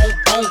 boom, boom,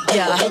 boom.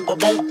 Yeah, boom,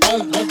 boom,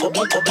 boom, boom,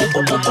 boom, boom,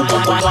 boom, boom,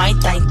 boom. Why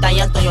time, time,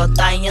 time,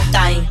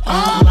 time.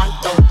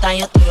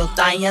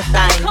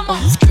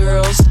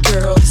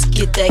 Girls,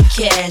 get that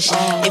cash.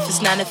 If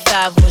it's 9 to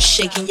 5, we're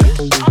shaking your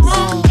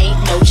ain't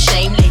no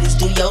shame, ladies,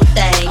 do your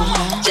thing.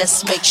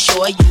 Just make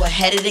sure you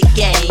ahead of the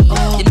game.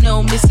 You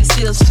know, Missy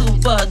still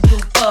super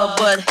duper,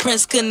 but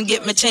Prince couldn't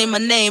get me change my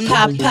name.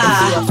 Papa, you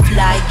a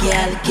fly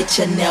gal, get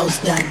your nails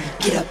done,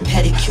 get a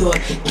pedicure,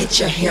 get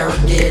your hair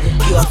did.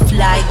 You a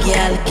fly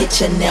gal, get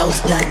your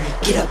nails done,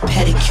 get a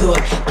pedicure,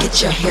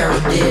 get your hair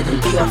did.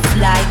 You a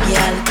fly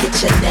gal,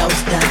 get your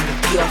nails done.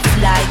 You a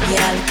fly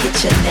gal,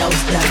 get your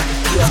nails done.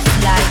 You a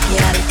fly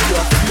gal, you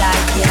a fly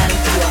gal,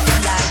 you a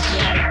fly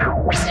gal.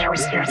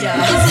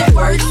 Is it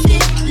worth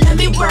it? Let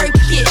me work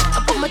it.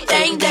 I put my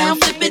thing down,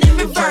 flip it and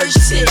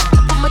reverse it. I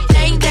put my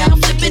thing down,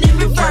 flip it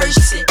and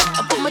reverse it.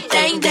 I put my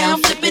thing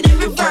down, flip it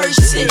and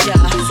reverse it.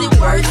 Is it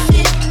worth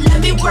it? Let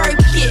me work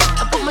it.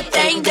 I put my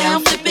thing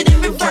down, flip it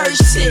and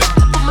reverse it.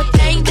 I put my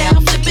thing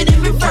down, flip it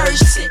and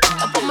reverse it.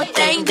 I put my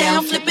thing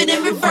down, flip it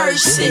and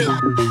reverse it.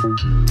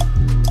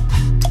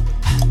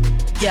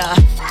 Yeah.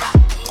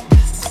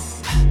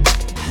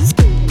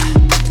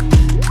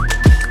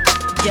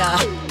 Yeah.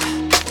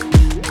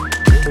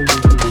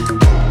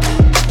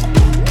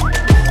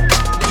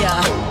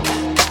 Yeah.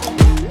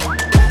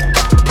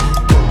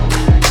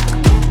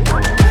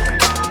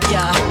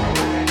 Yeah.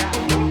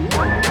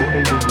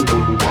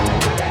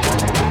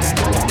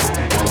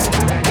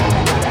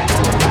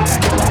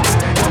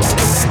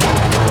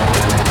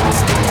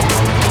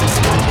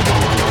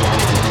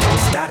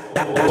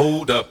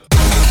 Hold up.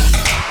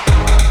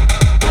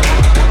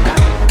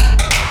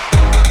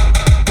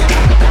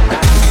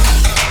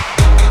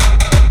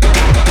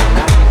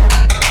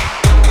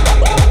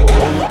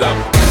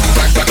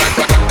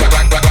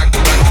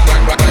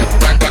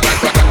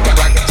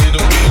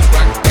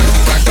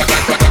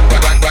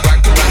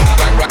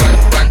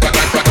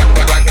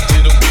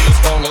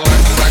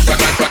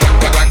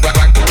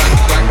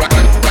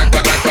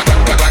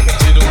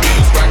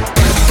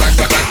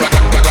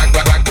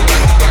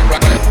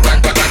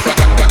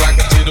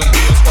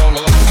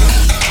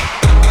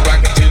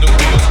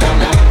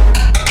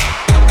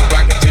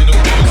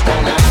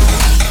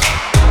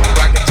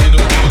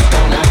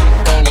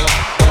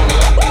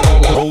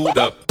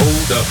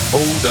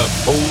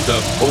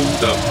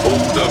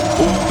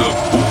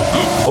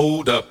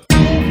 Hold up.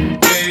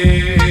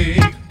 Hey,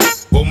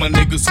 for my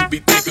niggas who be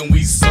thinking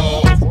we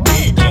soft,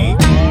 we don't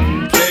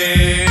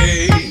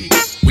play.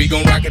 We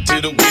gon' rock it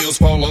till the wheels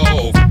fall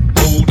off.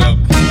 Hold up.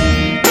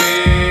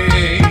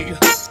 Hey,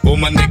 for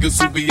my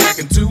niggas who be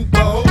acting too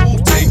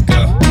bold, take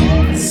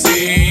a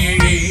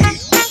seat.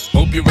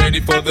 Hope you're ready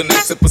for the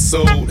next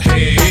episode.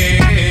 Hey, hey,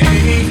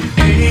 hey,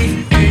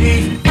 hey, hey,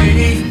 hey,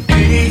 hey,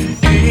 hey, hey,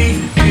 hey,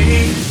 hey,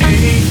 hey.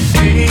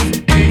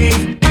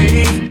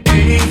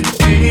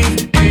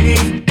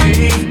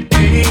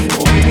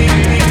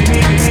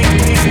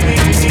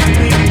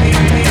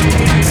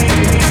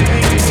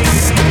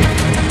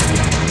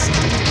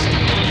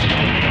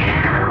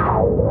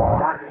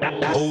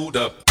 Hold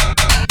up.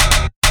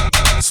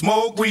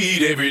 Smoke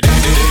weed every day.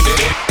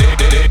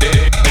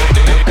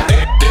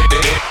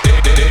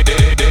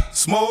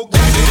 Smoke.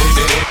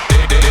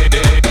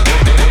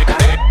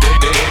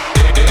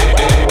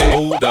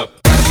 Hold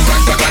up.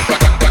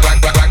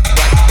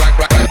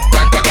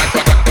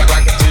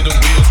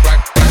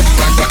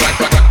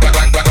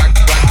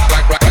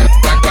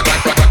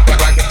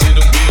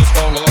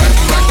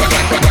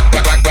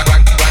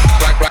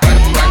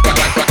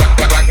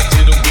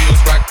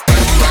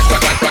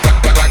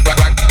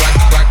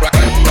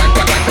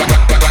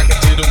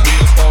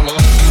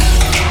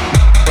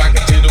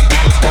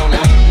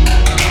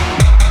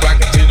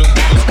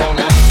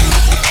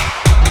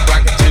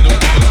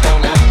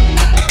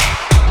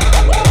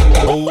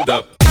 Hold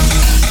up.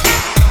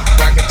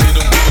 Rock it till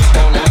the wheels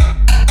fall off.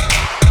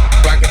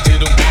 Rock it till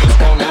the wheels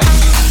fall off.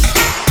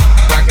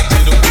 Rock it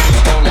till the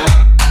wheels fall off.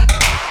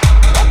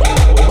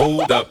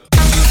 Hold up.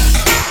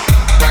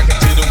 Rock it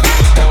till the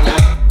wheels fall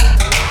off.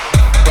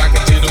 Rock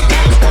it till the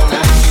wheels fall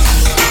off.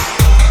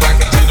 Rock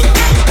it till the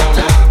wheels fall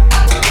off.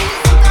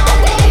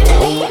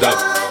 Hold up.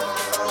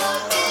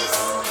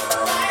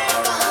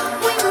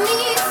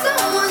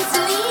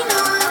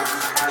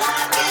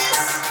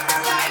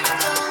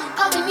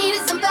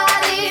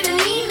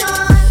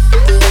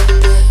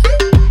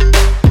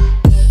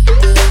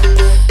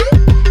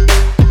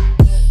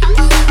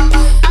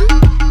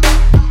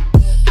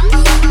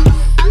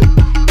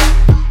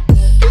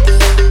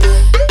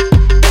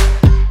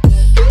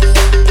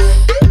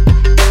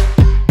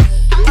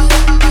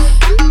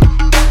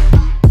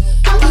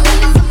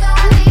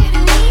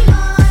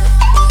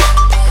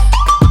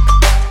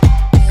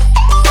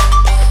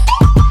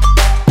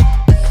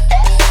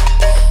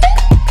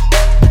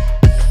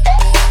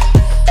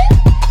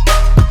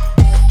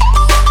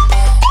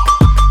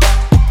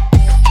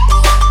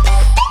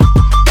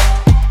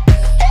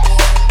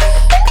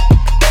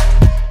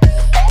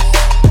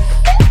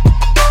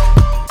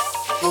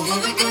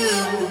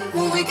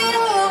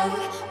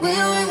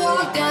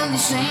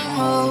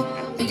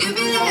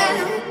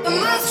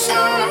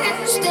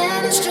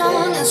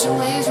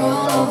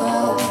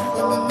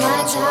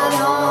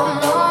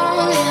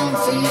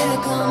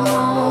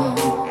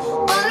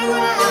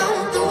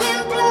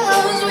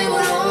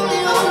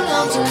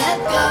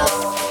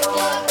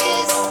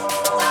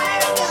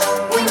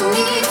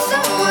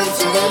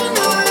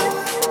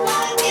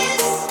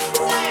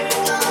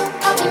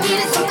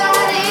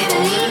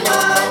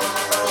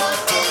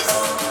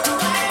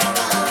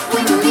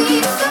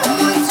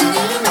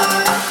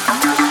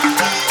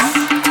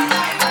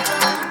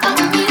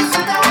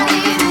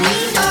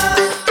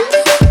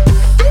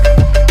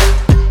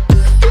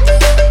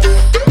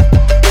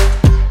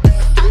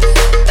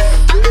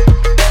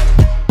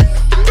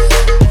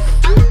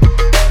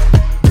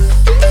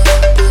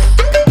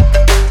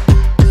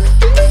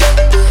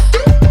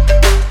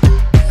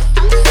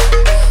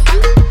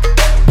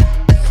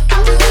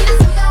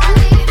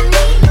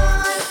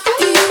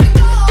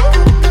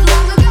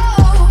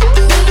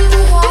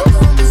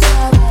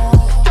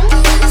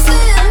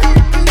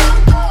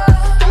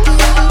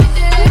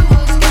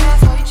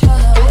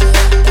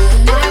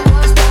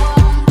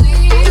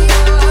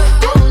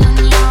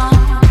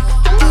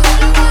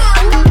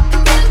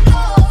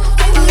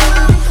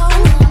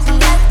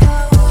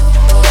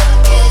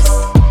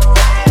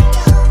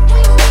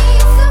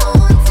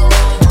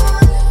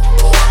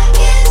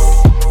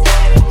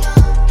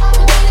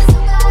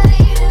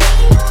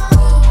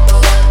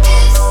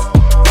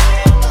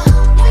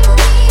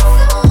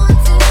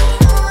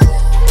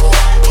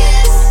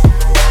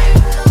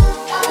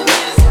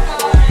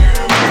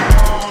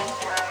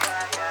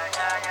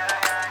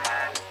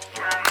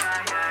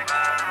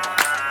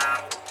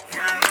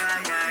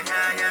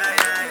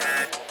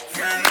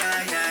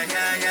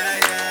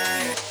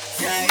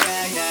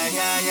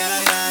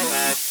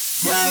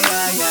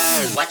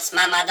 What's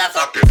my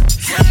motherfucker?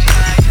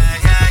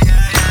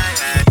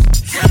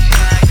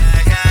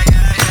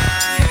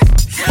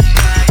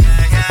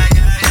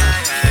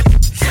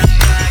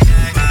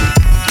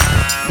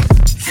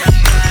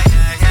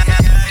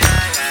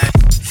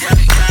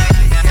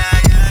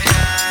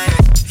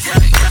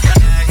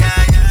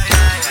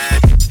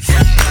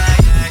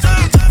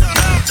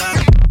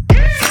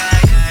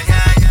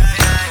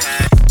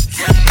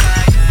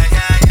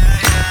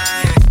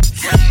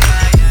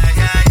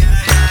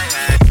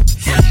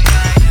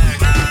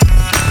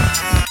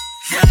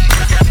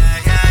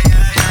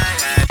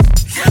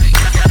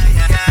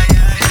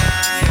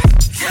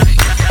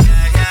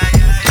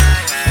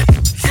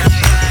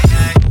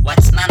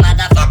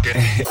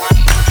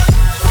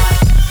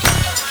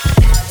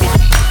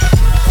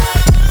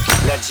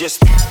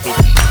 Just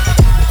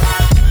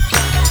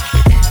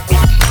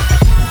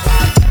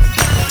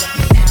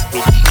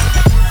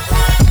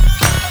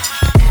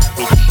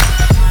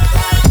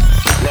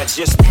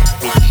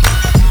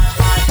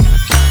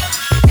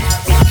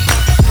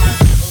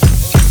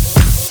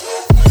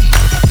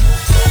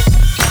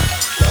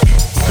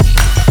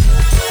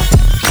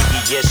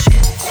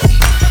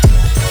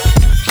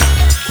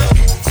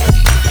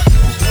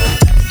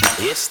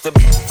it's the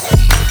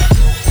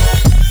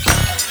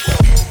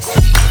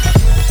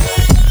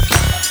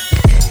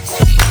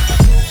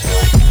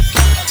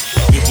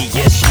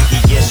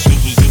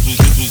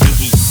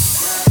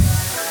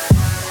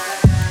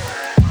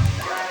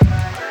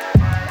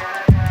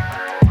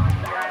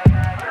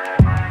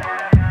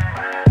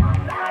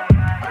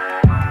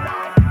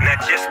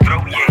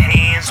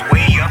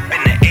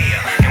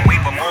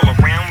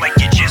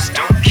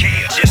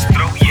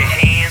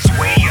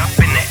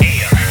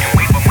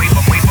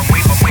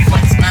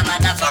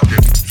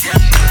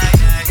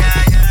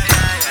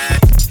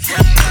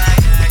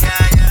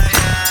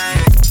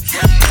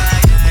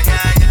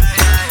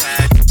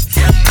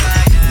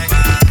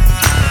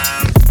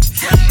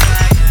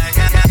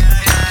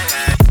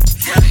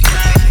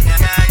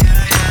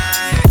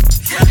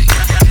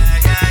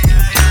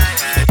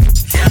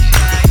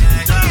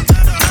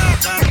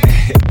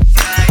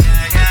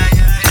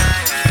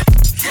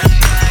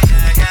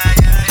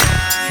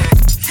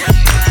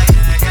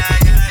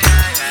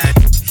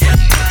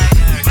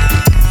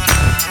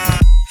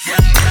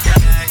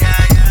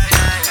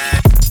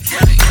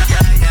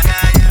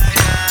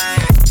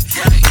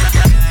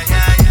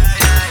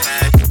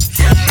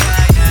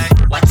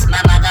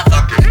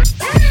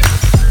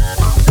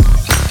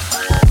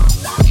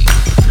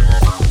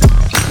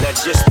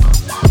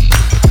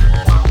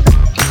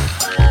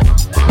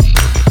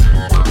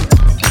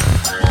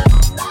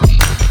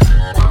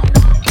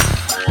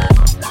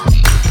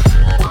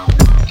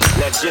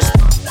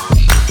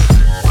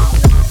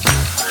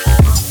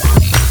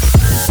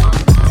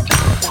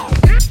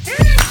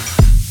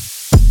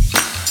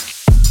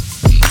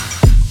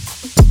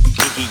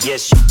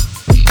yes.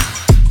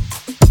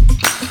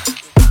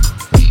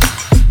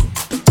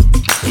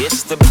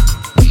 It's the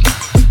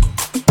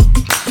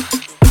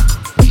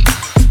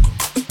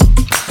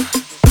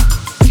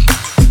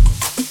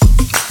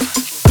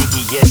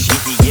yes,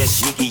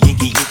 yes,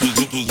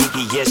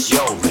 yes,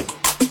 yo.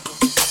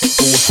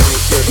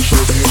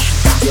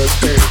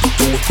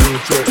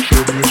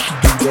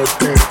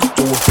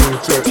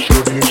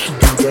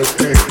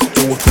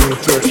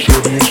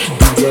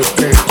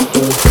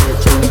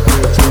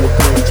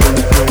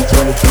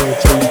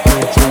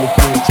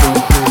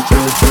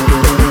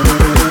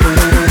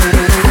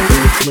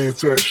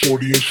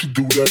 Shorty and she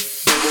do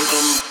that.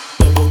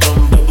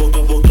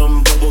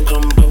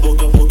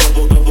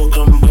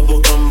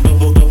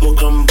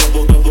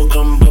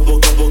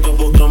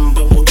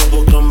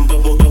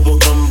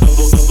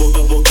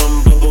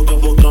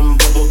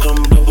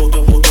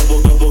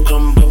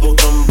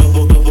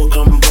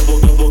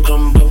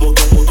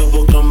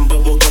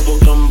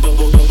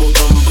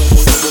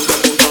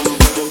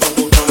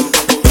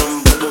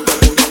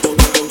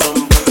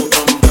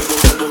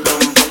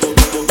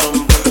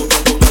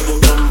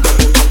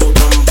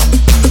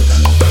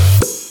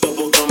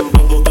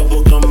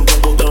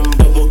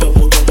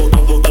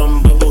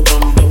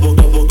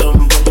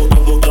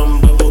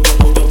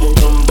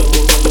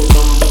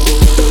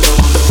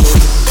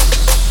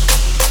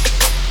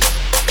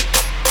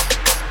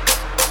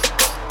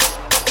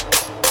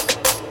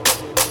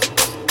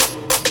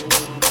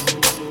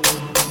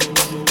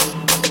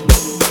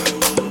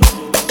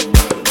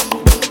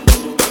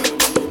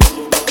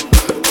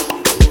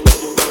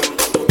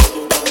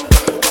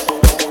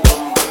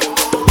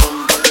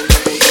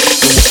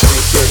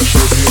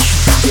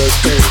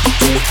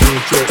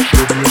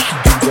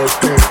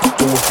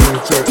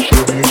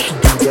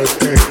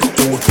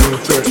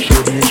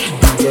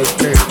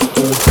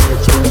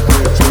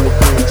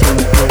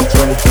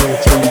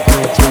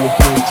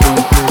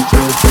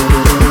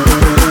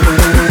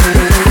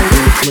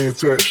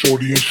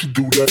 Shorty and she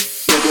do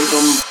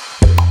that.